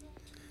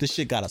 This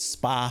shit got a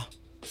spa.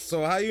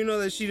 So how you know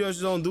that she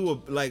just don't do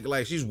like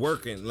she's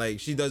working, like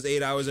she does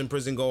 8 hours in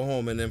prison, go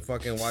home, and then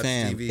fucking watch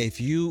TV?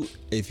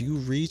 If you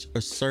reach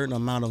a certain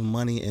amount of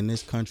money in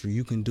this country,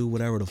 you can do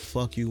whatever the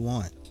fuck you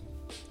want.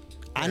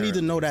 I need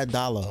to know that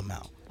dollar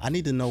amount. I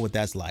need to know what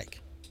that's like.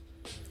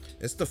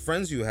 It's the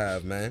friends you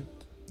have, man.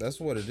 That's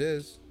what it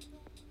is.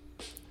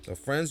 The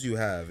friends you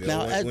have. Yo.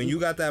 Now, when you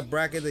got that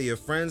bracket that your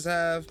friends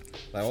have,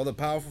 like all the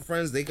powerful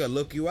friends, they could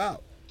look you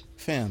out.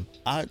 Fam,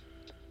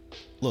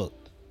 look.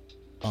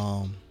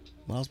 What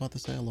I was about to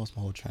say, I lost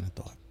my whole train of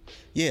thought.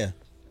 Yeah,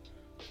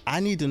 I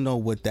need to know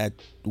what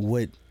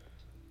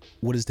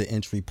is the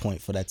entry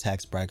point for that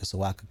tax bracket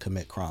so I could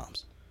commit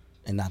crimes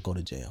and not go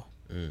to jail.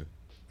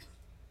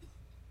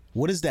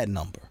 What is that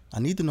number? I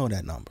need to know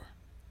that number.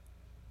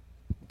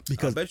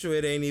 Because I bet you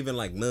it ain't even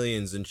like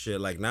millions and shit.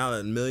 Like now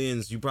that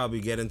millions, you probably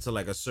get into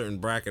like a certain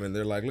bracket and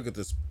they're like, look at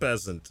this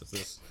peasant.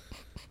 This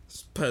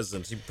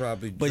peasant, he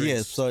probably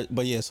drinks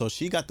so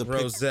she got the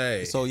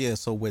rosé.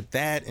 So with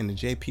that and the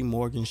JP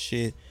Morgan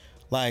shit,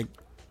 like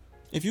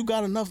if you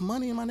got enough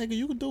money, my nigga,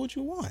 you can do what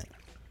you want.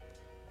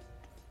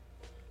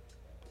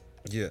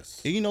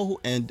 Yes. You know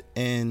who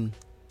and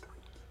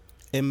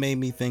it made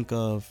me think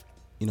of,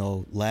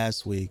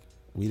 last week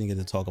we didn't get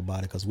to talk about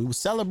it because we were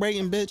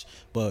celebrating, bitch,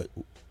 but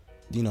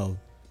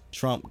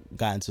Trump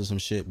got into some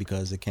shit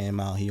because it came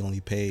out he only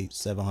paid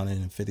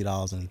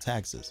 $750 in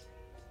taxes,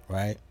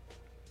 right?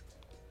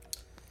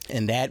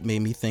 And that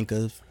made me think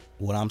of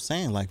what I'm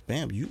saying. Like,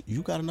 bam,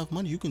 you got enough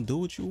money, you can do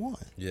what you want.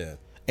 Yeah.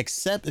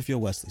 Except if you're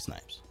Wesley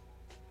Snipes.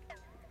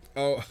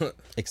 Oh,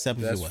 except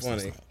if that's you're Wesley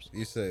funny. Snipes.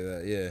 You say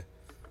that,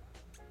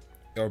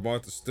 yeah. Or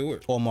Martha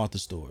Stewart.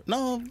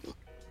 No,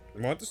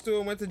 Martha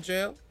Stewart went to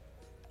jail.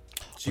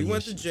 She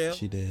went to jail.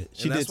 She did.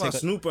 That's why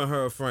Snoop and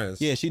her are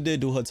friends. Yeah, she did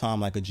do her time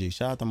like a G.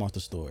 Shout out to Martha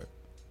Stewart.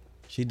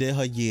 She did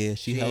her year.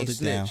 She held it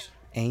down.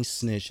 Ain't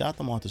snitch. Shout out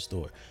to Martha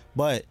Stewart.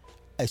 But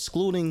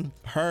excluding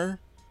her,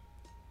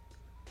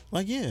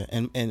 like, yeah,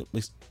 and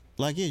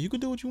like, yeah, you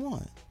could do what you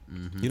want.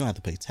 You don't have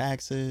to pay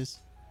taxes.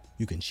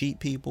 You can cheat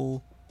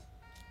people.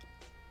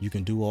 You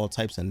can do all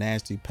types of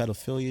nasty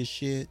pedophilia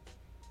shit.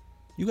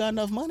 You got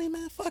enough money,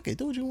 man? Fuck it.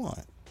 Do what you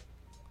want.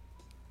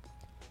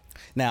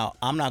 Now,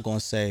 I'm not going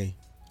to say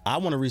I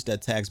want to reach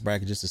that tax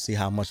bracket just to see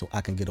how much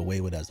I can get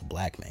away with as a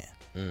black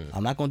man.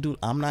 I'm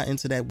not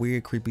into that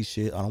weird, creepy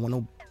shit. I don't want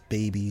no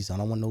babies. I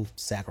don't want no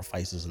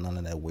sacrifices and none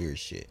of that weird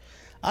shit.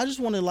 I just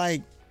want to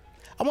I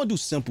want to do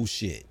simple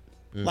shit.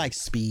 Like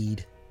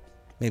speed.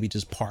 Maybe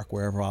just park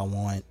wherever I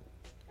want.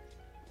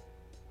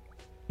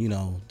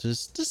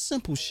 Just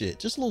simple shit.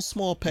 Just little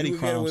small petty crimes. You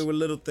crimes. get away with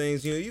little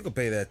things. You can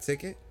pay that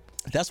ticket.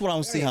 That's what I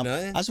want to see.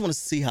 I just want to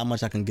see how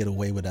much I can get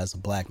away with as a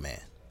black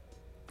man.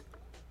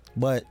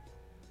 But,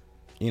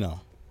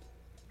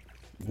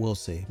 we'll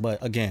see.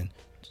 But again,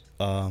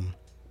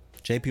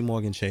 JP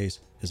Morgan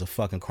Chase is a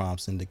fucking crime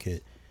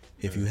syndicate.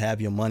 If you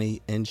have your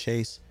money in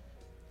Chase,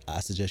 I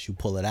suggest you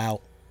pull it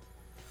out.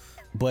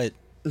 But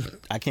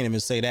I can't even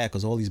say that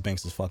because all these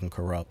banks is fucking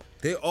corrupt.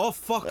 They all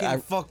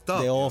fucking fucked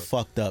up. They all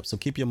fucked up. So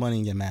keep your money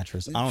in your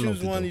mattress. I don't know.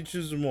 Choose one, you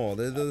choose them all.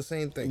 They're the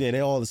same thing. Yeah,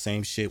 they're all the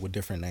same shit with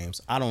different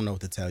names. I don't know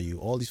what to tell you.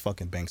 All these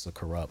fucking banks are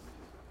corrupt.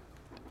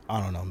 I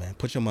don't know, man.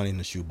 Put your money in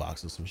the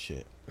shoebox or some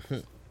shit.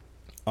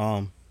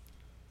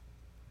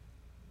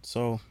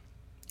 So,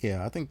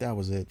 yeah, I think that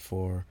was it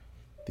for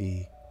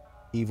the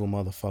evil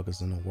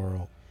motherfuckers in the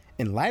world.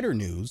 In lighter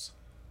news,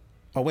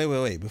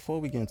 wait. Before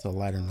we get into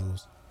lighter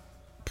news,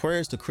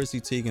 prayers to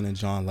Chrissy Teigen and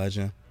John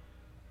Legend.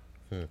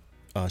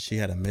 She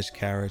had a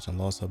miscarriage and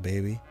lost her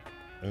baby.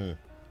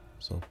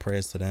 So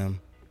prayers to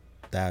them.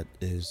 That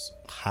is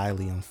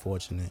highly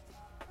unfortunate.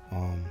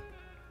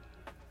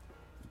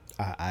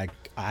 I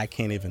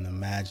can't even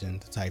imagine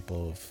the type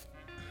of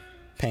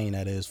pain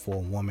that is for a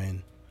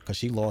woman because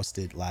she lost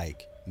it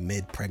like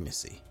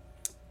mid-pregnancy.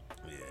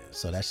 Yeah.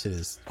 So that shit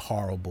is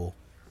horrible.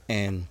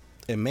 And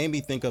it made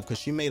me think of, because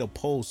she made a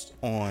post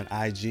on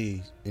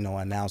IG,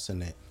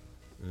 announcing it.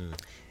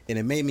 And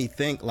it made me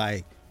think,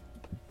 like,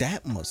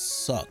 that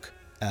must suck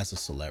as a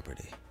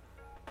celebrity.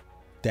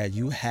 That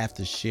you have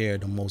to share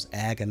the most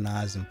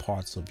agonizing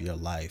parts of your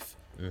life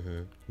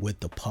with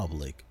the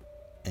public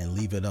and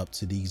leave it up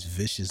to these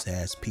vicious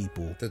ass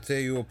people to tear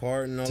you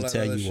apart and all that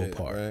other shit,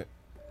 right?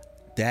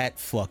 That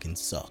fucking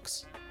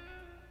sucks.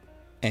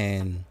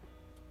 And,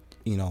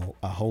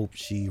 I hope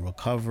she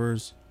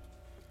recovers.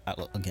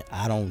 Again,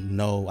 I don't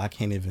know. I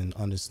can't even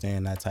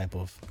understand that type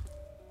of,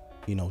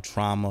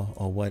 trauma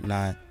or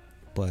whatnot.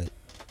 But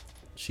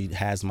she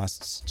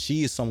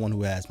is someone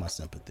who has my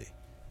sympathy.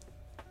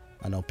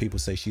 I know people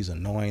say she's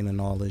annoying and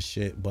all this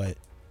shit, but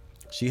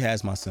she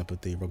has my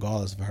sympathy,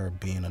 regardless of her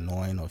being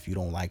annoying or if you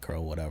don't like her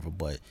or whatever.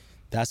 But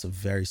that's a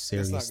very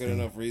serious thing. That's not good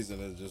enough reason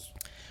to just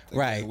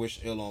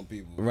wish ill on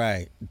people.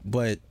 Right.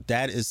 But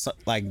that is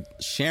like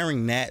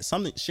sharing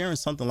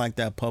something like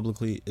that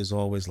publicly is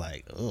always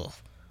like, ugh,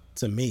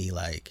 to me.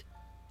 Like,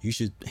 you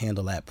should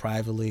handle that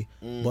privately.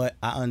 But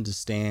I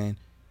understand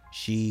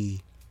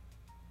she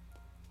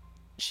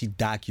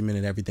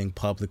documented everything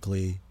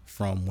publicly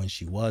from when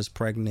she was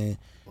pregnant.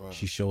 Right.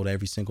 She showed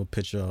every single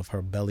picture of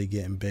her belly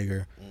getting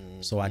bigger.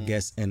 So I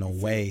guess in a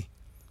way,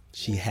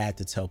 she had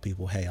to tell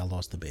people, hey, I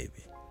lost the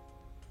baby.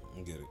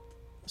 I get it.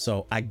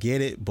 So I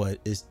get it, but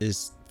it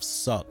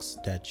sucks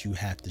that you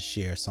have to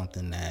share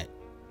something that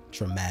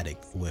traumatic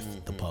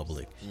with the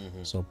public.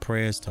 So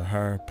prayers to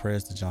her,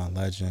 prayers to John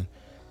Legend.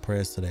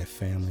 Prayers to that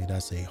family.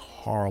 That's a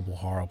horrible,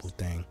 horrible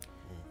thing.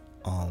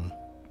 I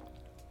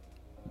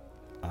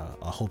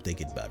hope they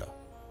get better.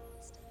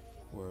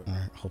 Word. All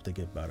right, hope they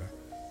get better.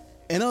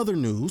 In other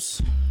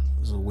news,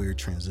 this is a weird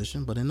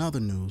transition, but in other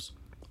news,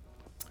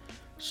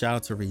 shout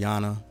out to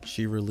Rihanna.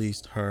 She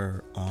released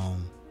her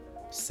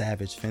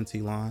Savage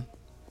Fenty line.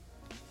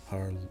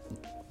 Her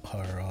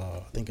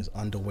I think it's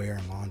underwear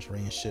and lingerie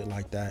and shit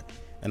like that.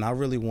 And I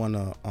really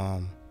wanna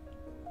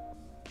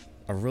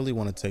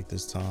take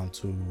this time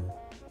to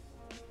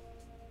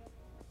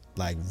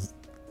like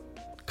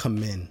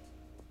commend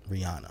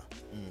Rihanna,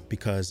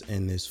 because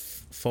in this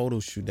photo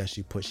shoot that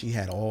she put, she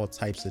had all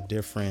types of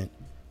different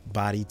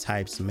body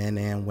types, men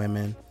and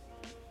women.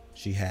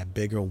 She had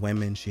bigger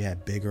women, she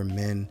had bigger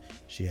men,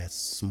 she had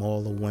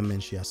smaller women,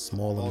 she had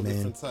smaller All men,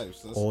 different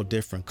types. all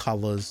different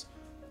colors,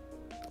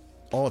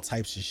 all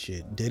types of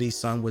shit. Diddy's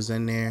son was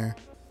in there.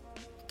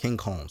 King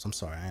Combs, I'm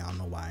sorry, I don't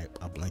know why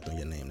I blanked on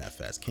your name that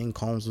fast. King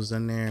Combs was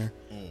in there.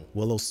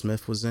 Willow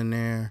Smith was in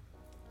there.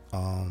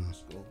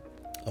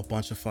 A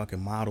bunch of fucking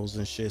models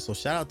and shit. So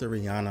shout out to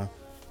Rihanna.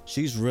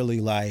 She's really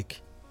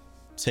like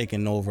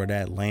taking over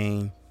that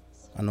lane.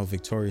 I know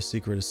Victoria's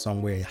Secret is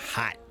somewhere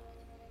hot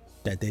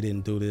that they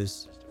didn't do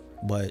this,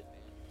 but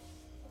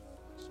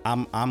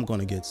I'm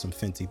gonna get some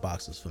Fenty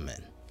boxes for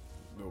men.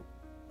 Nope.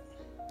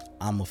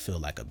 I'm gonna feel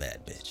like a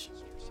bad bitch.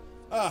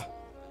 Ah.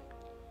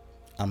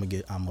 I'm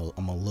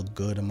gonna look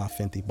good in my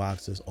Fenty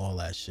boxes, all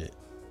that shit.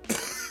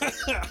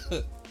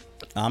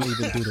 I'm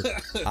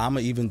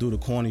gonna even do the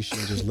corny shit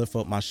and just lift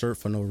up my shirt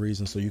for no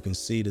reason so you can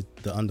see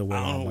the underwear.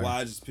 I don't I'm know wearing. why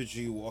I just picture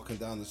you walking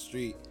down the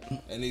street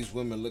and these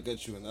women look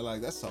at you and they're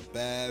like, "That's a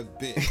bad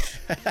bitch,"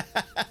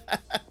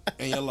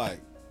 and you're like,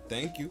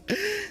 "Thank you."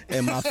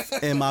 And my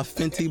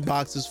Fenty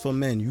boxes for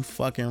men, you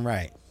fucking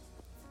right.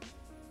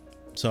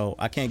 So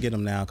I can't get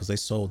them now because they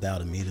sold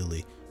out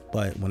immediately.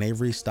 But when they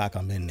restock,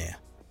 I'm in there.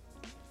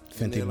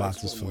 Fenty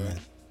boxes for men.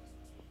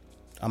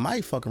 I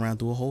might fuck around,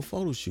 do a whole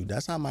photo shoot.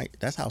 That's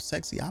how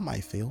sexy I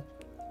might feel.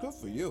 Good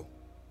for you.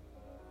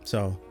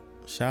 So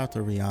shout out to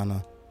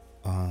Rihanna.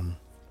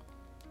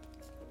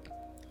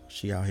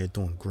 She out here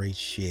doing great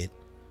shit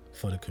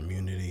for the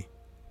community.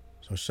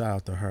 So shout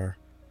out to her.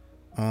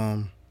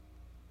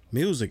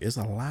 Music. It's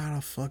a lot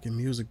of fucking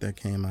music that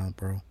came out,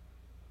 bro.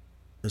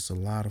 It's a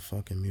lot of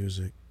fucking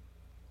music.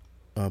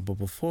 But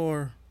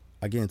before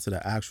I get into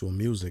the actual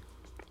music,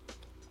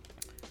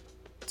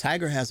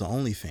 Tiger has an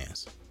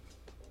OnlyFans.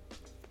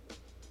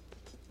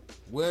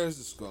 Where is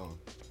this going?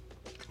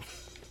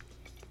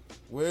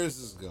 Where is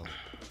this going?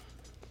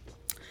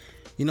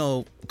 You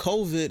know,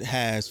 COVID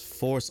has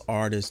forced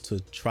artists to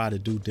try to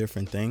do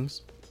different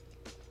things.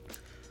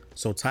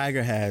 So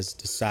Tiger has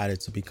decided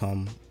to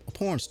become a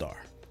porn star.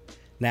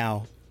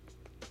 Now,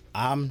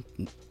 I don't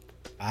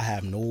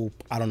know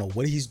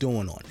what he's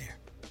doing on there.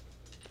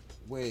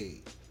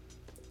 Wait.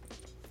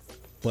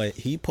 But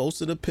he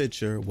posted a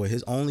picture with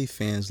his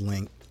OnlyFans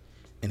link,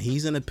 and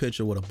he's in a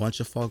picture with a bunch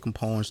of fucking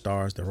porn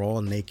stars. They're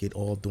all naked,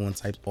 all doing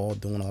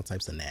all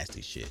types of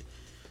nasty shit.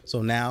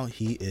 So now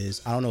he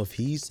is, I don't know if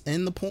he's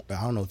in the porn,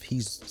 I don't know if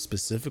he's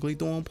specifically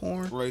doing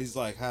porn. Right, he's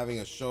like having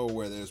a show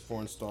where there's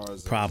porn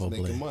stars Probably.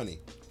 making money.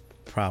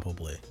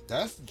 Probably.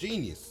 That's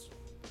genius.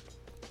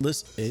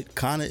 Listen, it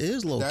kind of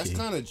is low-key. That's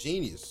kind of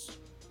genius.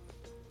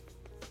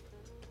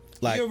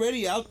 Like, You're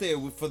already out there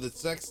for the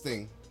sex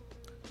thing,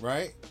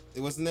 right?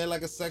 It wasn't there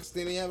like a sex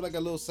thing? They have like a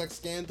little sex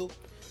scandal?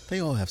 they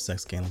all have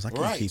sex scandals. I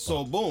can't Right, keep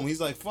so up. boom, he's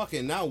like, fuck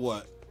it, now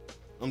what?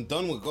 I'm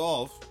done with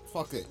golf.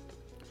 Fuck it.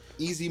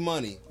 Easy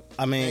money.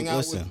 I mean, Hang out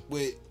listen,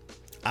 with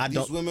I these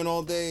don't, women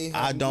all day. have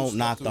I them do don't stuff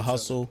knock to the each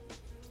hustle.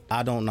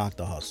 I don't knock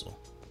the hustle.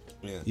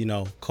 other. Yeah. You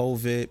know,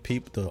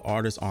 COVID, the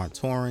artists aren't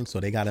touring, so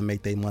they got to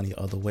make their money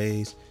other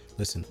ways.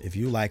 Listen, if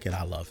you like it,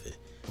 I love it.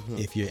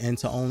 If you're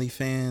into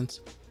OnlyFans,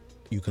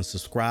 you can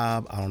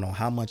subscribe. I don't know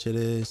how much it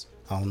is.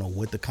 I don't know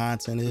what the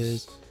content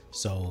is.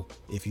 So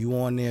if you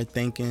on there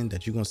thinking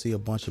that you're gonna see a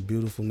bunch of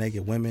beautiful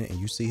naked women and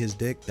you see his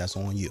dick, that's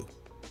on you.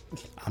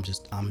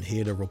 I'm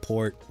here to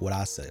report what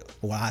I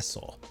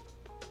saw.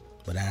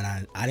 But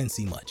I didn't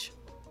see much.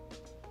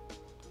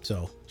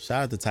 So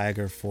shout out to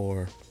Tiger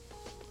for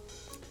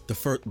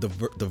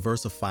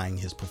diversifying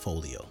his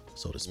portfolio,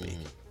 so to speak.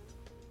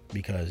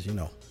 Because, you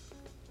know,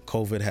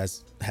 COVID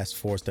has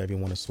forced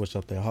everyone to switch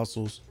up their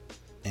hustles.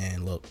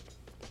 And look,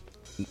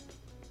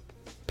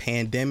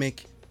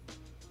 pandemic,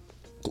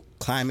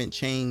 climate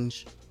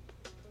change,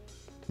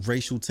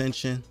 racial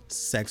tension,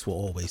 sex will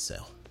always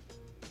sell.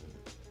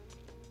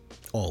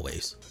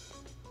 Always.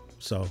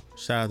 So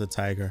shout out to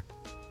Tiger.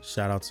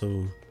 Shout out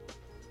to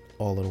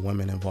all of the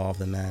women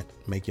involved in that.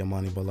 Make your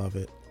money,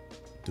 beloved.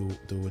 Do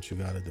what you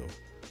gotta do.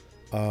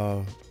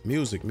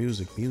 Music.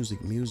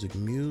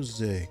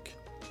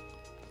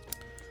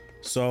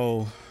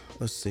 So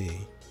let's see.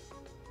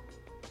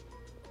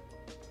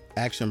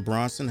 Action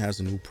Bronson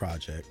has a new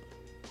project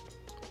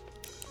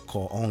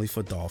called Only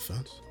for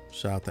Dolphins.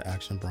 Shout out to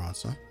Action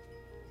Bronson.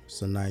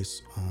 It's a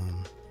nice,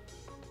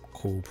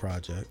 cool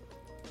project.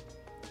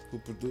 Who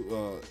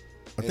produce?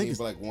 I think it's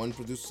like one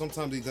producer.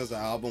 Sometimes he does an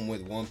album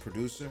with one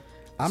producer.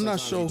 I'm not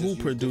Sometimes sure he just who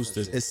use produced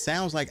this. different It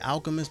sounds like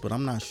Alchemist, but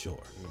I'm not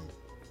sure.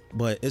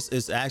 But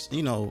it's actually,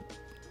 you know,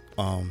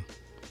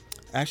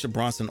 Action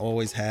Bronson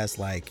always has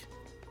like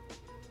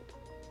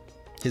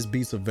his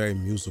beats are very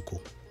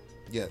musical.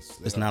 Yes.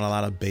 It's not a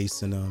lot of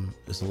bass in them.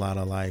 It's a lot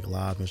of like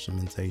live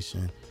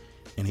instrumentation,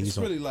 and It's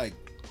really like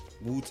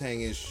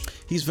Wu-Tang-ish.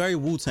 he's very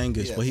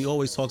Wu-Tang-ish, Yes. but he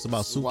always talks about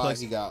This is why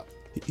suplex.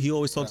 He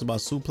always talks about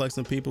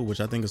suplexing people,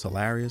 which I think is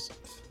hilarious.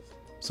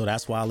 So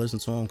that's why I listen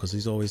to him, because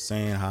he's always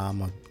saying how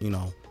I'm a, you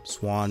know,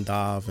 swan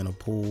dive in a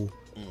pool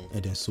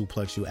and then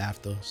suplex you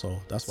after. So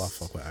that's why I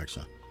fuck with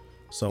Action.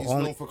 So He's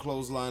known for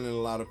clotheslining a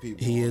lot of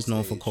people. he on is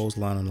known for stage.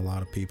 clotheslining a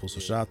lot of people.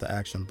 So shout out to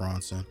Action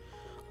Bronson.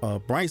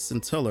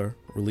 Bryson Tiller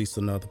released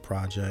another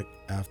project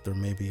after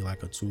maybe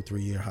like a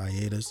 2-3 year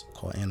hiatus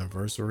called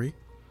Anniversary.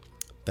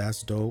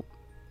 That's dope.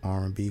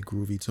 R&B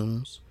groovy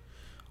tunes.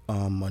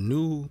 A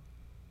new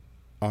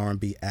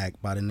R&B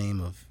act by the name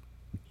of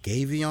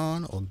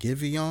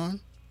Giveon.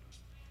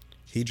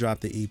 He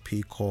dropped the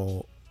EP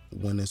called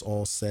When It's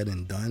All Said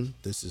and Done.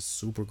 This is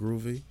super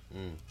groovy.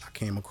 I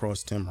came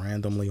across him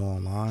randomly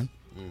online.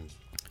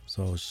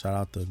 So shout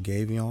out to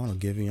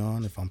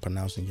Giveon if I'm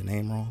pronouncing your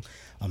name wrong.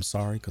 I'm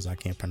sorry, because I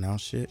can't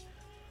pronounce shit.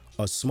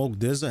 Smoke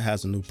DZA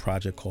has a new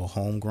project called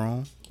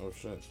Homegrown. Oh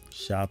shit.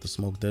 Shout out to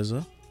Smoke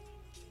DZA.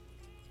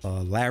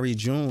 Larry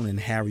June and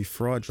Harry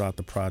Fraud dropped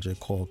a project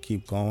called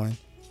Keep Going.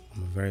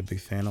 I'm a very big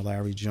fan of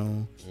Larry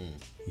June.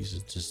 He's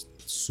just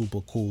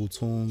super cool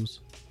tunes.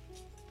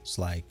 It's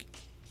like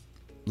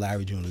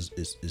Larry June is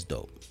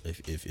dope.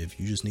 If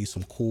you just need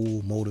some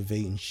cool,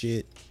 motivating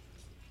shit,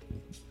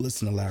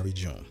 listen to Larry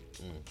June.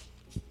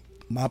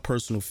 My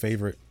personal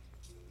favorite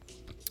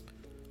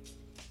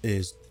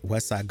is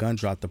Westside Gunn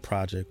dropped a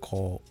project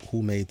called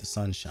Who Made the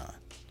Sunshine.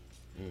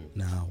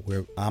 Now,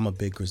 I'm a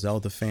big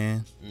Griselda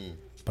fan,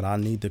 but I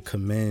need to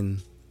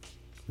commend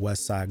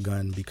Westside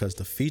Gunn because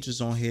the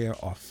features on here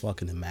are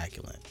fucking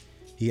immaculate.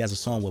 He has a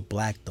song with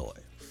Black Thought.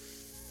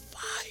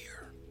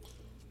 Fire.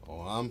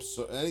 Oh, I'm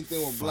so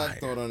anything with Black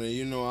Thought on it,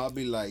 you know, I'll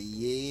be like,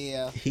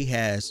 yeah. He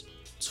has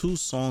 2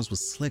 songs with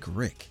Slick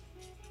Rick.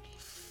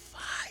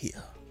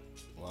 Fire.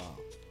 Wow.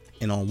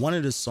 And on one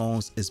of the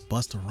songs is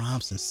Busta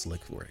Rhymes and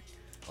Slick Rick.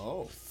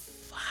 Oh.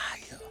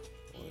 Fire.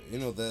 Well, you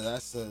know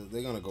that's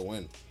they're gonna go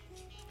in.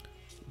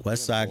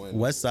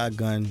 Westside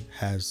Gunn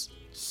has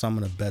some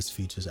of the best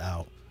features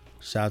out.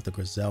 Shout out to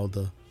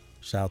Griselda.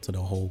 Shout out to the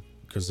whole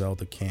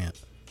Griselda camp.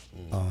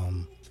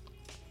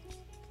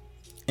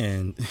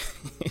 And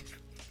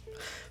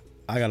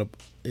I gotta.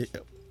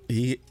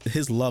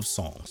 His love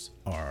songs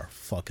are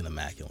fucking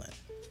immaculate.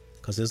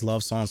 Cause his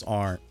love songs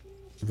aren't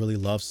really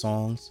love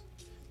songs.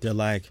 They're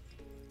like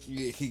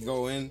He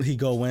go in. he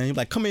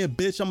like, come here,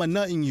 bitch, I'm a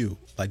nut in you.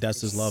 Like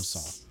that's his love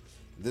song.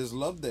 There's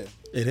love there.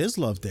 It is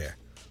love there,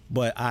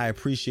 but I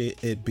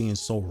appreciate it being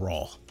so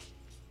raw,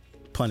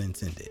 pun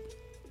intended.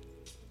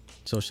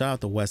 So shout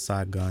out to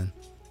Westside Gunn,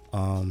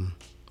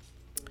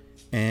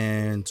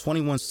 and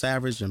 21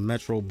 Savage and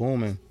Metro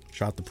Boomin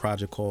dropped a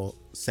project called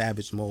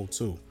Savage Mode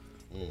 2.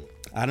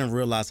 I didn't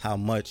realize how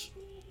much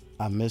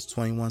I missed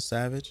 21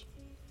 Savage.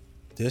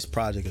 This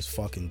project is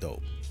fucking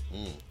dope,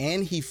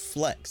 and he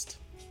flexed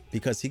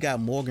because he got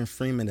Morgan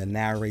Freeman to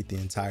narrate the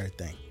entire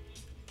thing.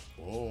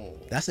 Oh.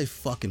 That's a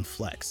fucking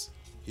flex.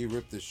 He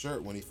ripped his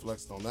shirt when he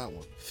flexed on that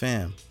one.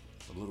 Fam,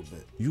 A little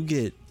bit. you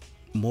get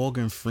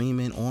Morgan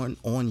Freeman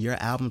on your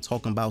album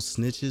talking about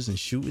snitches and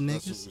shooting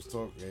That's niggas. what we're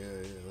talking.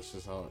 Yeah. That's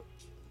just hard.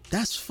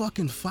 That's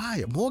fucking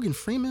fire. Morgan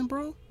Freeman,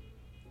 bro.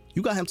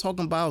 You got him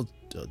talking about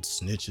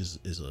snitches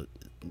is a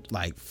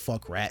like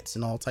fuck rats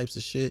and all types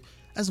of shit.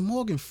 That's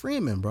Morgan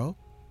Freeman, bro.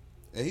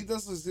 And he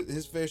does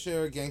his fair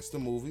share of gangster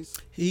movies.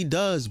 He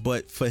does,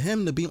 but for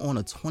him to be on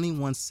a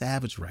 21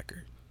 Savage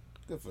record,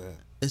 Good for him.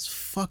 it's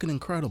fucking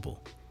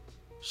incredible.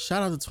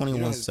 Shout out to 21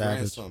 You know his Savage.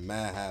 grandson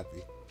mad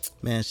happy.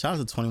 Man, shout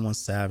out to 21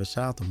 Savage.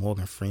 Shout out to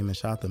Morgan Freeman.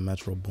 Shout out to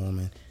Metro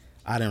Boomin.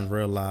 I didn't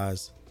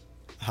realize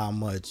how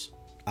much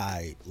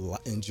I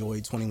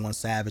enjoyed 21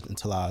 Savage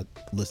until I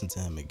listened to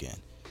him again.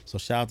 So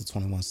shout out to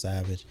 21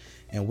 Savage.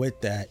 And with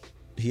that,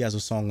 he has a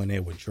song on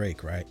there with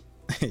Drake, right?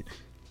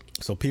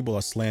 So people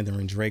are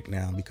slandering Drake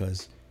now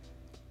because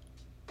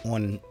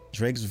on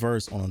Drake's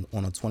verse on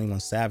a 21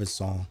 Savage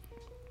song,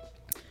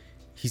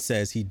 he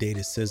says he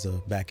dated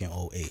SZA back in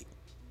 2008.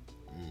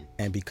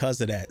 And because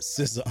of that,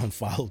 SZA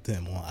unfollowed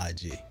him on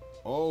IG.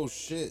 Oh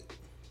shit.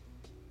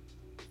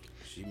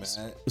 She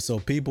mad. So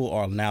people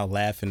are now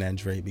laughing at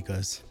Drake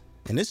because,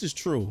 and this is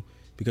true,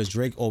 because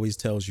Drake always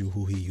tells you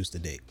who he used to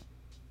date.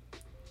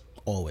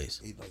 Always.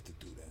 He'd like to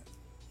do that.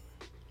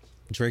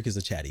 Drake is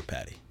a chatty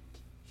patty.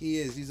 He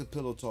is. He's a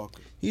pillow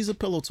talker. He's a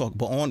pillow talker,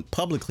 but on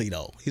publicly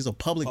though, he's a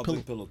public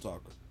pillow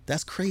talker.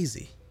 That's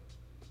crazy.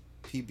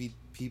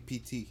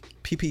 PPT.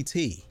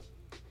 PPT.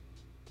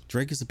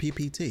 Drake is a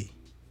PPT.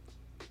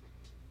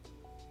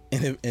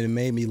 And it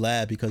made me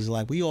laugh because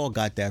like we all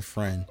got that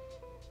friend,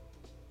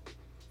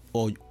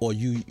 or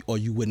you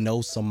would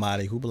know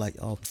somebody who be like,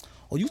 oh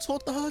you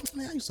talk to her?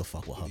 Man, I used to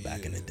fuck with her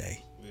back in the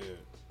day. Yeah.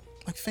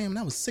 Like fam,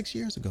 that was 6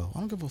 years ago. I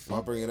don't give a I'll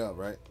fuck. bring it up,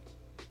 right?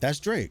 That's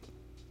Drake.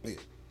 Yeah.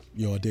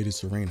 yo, I dated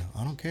Serena.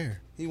 I don't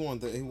care. He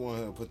wanted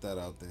her to put that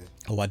out there.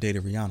 Oh, I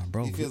dated Rihanna,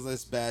 bro. He feels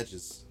it's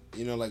badges,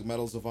 like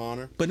medals of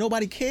honor. But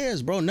nobody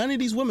cares, bro. None of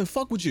these women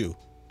fuck with you.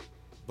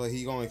 But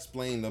he gonna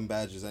explain them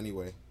badges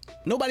anyway.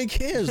 Nobody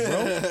cares,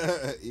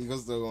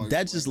 bro.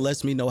 That just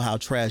lets me know how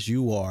trash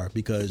you are,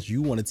 because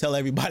you want to tell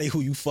everybody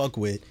who you fuck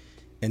with,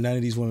 and none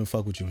of these women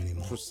fuck with you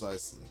anymore.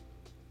 Precisely.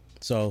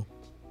 So,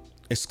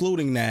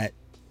 excluding that,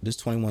 this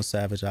 21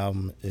 Savage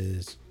album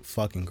is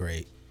fucking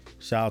great.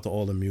 Shout out to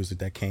all the music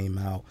that came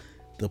out.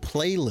 The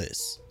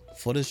playlist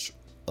for this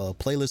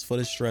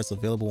stress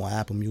available on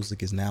Apple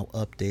Music is now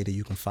updated.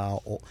 You can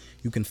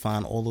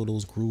find all of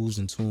those grooves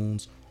and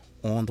tunes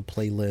on the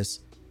playlist.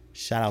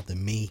 Shout out to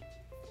me.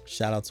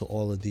 Shout out to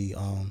all of the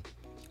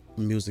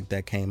music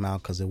that came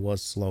out, because it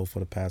was slow for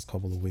the past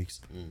couple of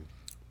weeks.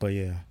 But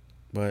yeah,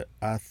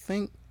 I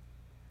think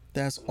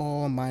that's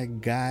all, my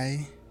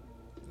guy.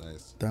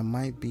 Nice. That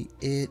might be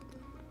it.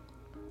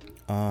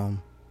 Yeah,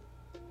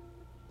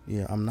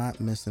 I'm not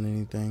missing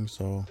anything.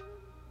 So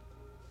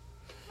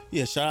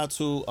yeah, shout out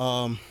to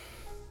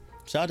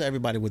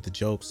everybody with the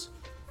jokes.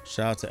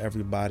 Shout out to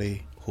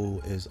everybody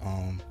who is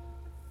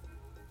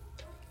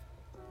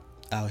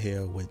out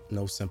here with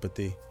no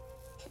sympathy.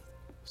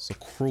 It's a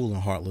cruel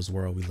and heartless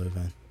world we live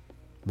in,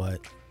 but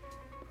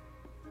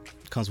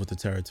it comes with the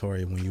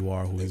territory when you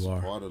are who you are.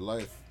 It's a part of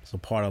life. It's a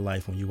part of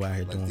life when you out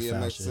here doing foul shit.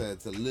 DMX said,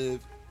 to live,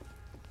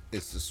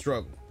 it's the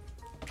struggle.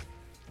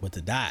 But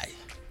to die,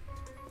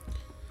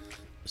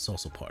 it's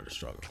also part of the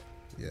struggle.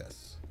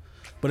 Yes.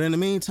 But in the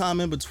meantime,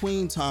 in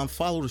between time,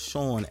 follow the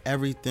show on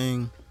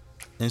everything.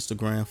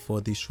 Instagram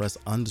for the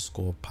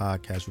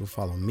Stress_podcast. You can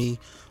follow me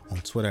on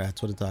Twitter at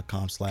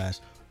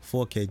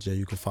twitter.com/4KJ.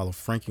 You can follow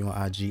Frankie on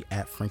IG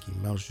at Frankie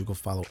Melch. You can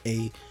follow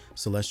A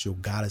Celestial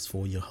Goddess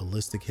for your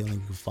holistic healing.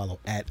 You can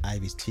follow at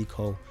Ivy's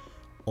Tico,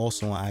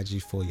 also on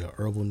IG for your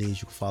herbal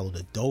needs. You can follow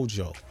the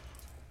dojo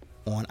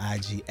on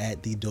IG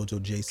at the Dojo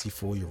JC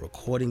for your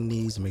recording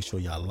needs. Make sure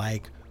y'all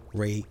like,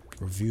 rate,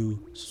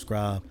 review,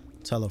 subscribe,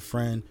 tell a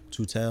friend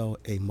to tell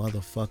a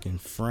motherfucking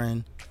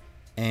friend.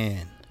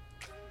 And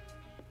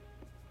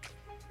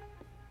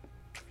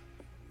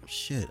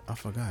shit, I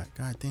forgot.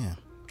 God damn.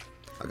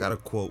 I got a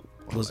quote.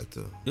 I'd like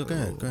to. Go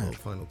ahead.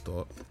 Final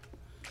thought.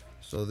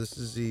 So this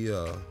is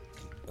the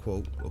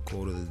quote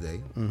of the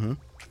day. Mm-hmm.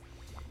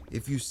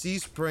 If you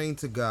cease praying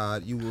to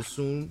God, you will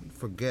soon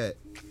forget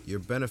your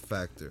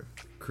benefactor,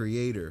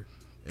 creator,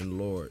 and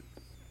Lord.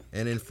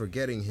 And in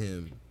forgetting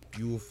him,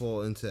 you will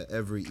fall into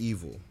every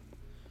evil.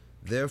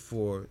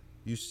 Therefore,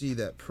 you see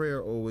that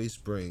prayer always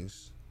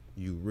brings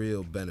you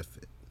real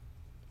benefit.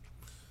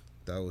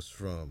 That was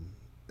from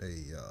a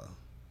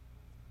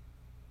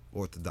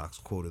Orthodox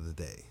quote of the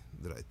day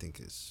that I think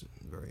is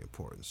very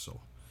important. So,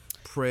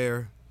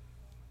 prayer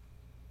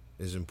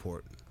is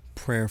important.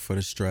 Prayer for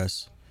the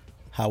stress.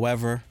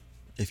 However,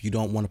 if you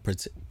don't want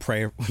to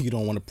pray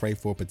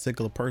for a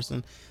particular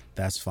person,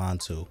 that's fine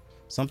too.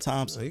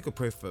 Sometimes you can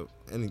pray for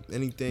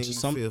anything you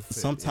feel fit.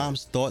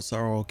 Sometimes thoughts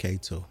are okay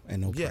too,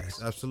 and no prayer.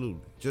 Yes,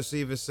 absolutely. Just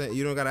even say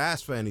you don't gotta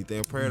ask for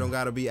anything. Prayer don't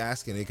gotta be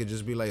asking. It could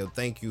just be like, yo,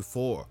 thank you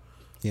for.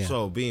 Yeah.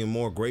 So being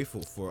more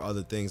grateful for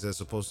other things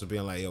as opposed to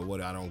being like, yo,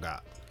 what I don't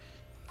got.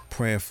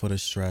 Prayer for the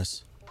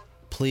stress.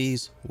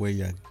 Please wear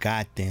your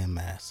goddamn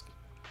mask.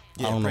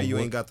 Yeah, pray you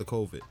ain't got the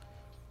COVID.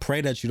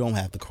 Pray that you don't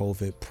have the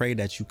COVID. Pray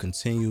that you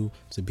continue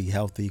to be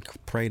healthy.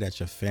 Pray that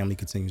your family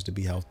continues to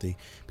be healthy,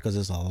 because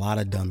there's a lot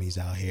of dummies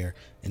out here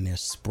and they're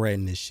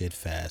spreading this shit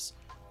fast.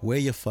 Wear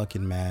your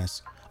fucking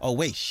mask. Oh,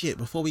 wait, shit.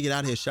 Before we get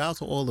out of here, shout out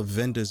to all the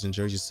vendors in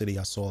Jersey City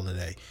I saw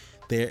today.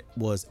 There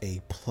was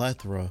a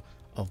plethora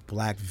of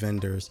black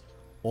vendors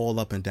all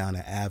up and down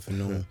the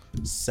avenue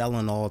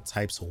selling all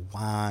types of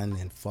wine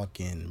and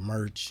fucking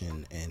merch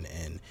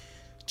and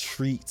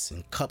treats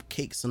and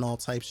cupcakes and all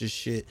types of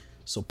shit.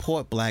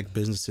 Support black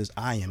businesses.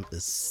 I am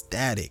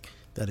ecstatic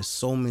that there's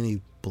so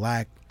many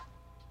black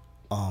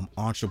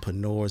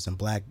entrepreneurs and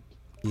black,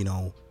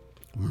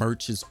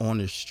 merchants on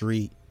the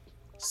street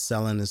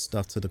selling this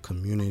stuff to the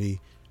community.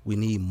 We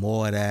need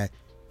more of that.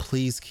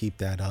 Please keep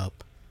that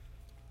up.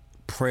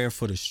 Prayer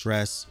for the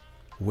stress.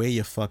 Wear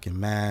your fucking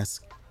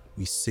mask.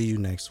 We see you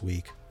next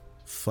week.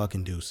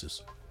 Fucking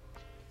deuces.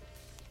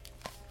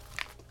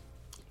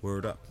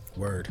 Word up.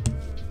 Word.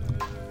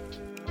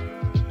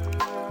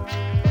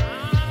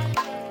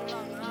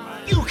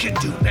 You can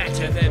do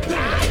better than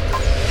that.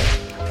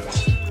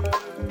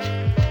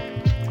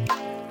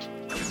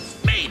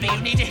 Maybe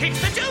you need to hit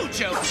the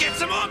dojo, get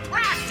some more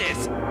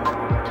practice.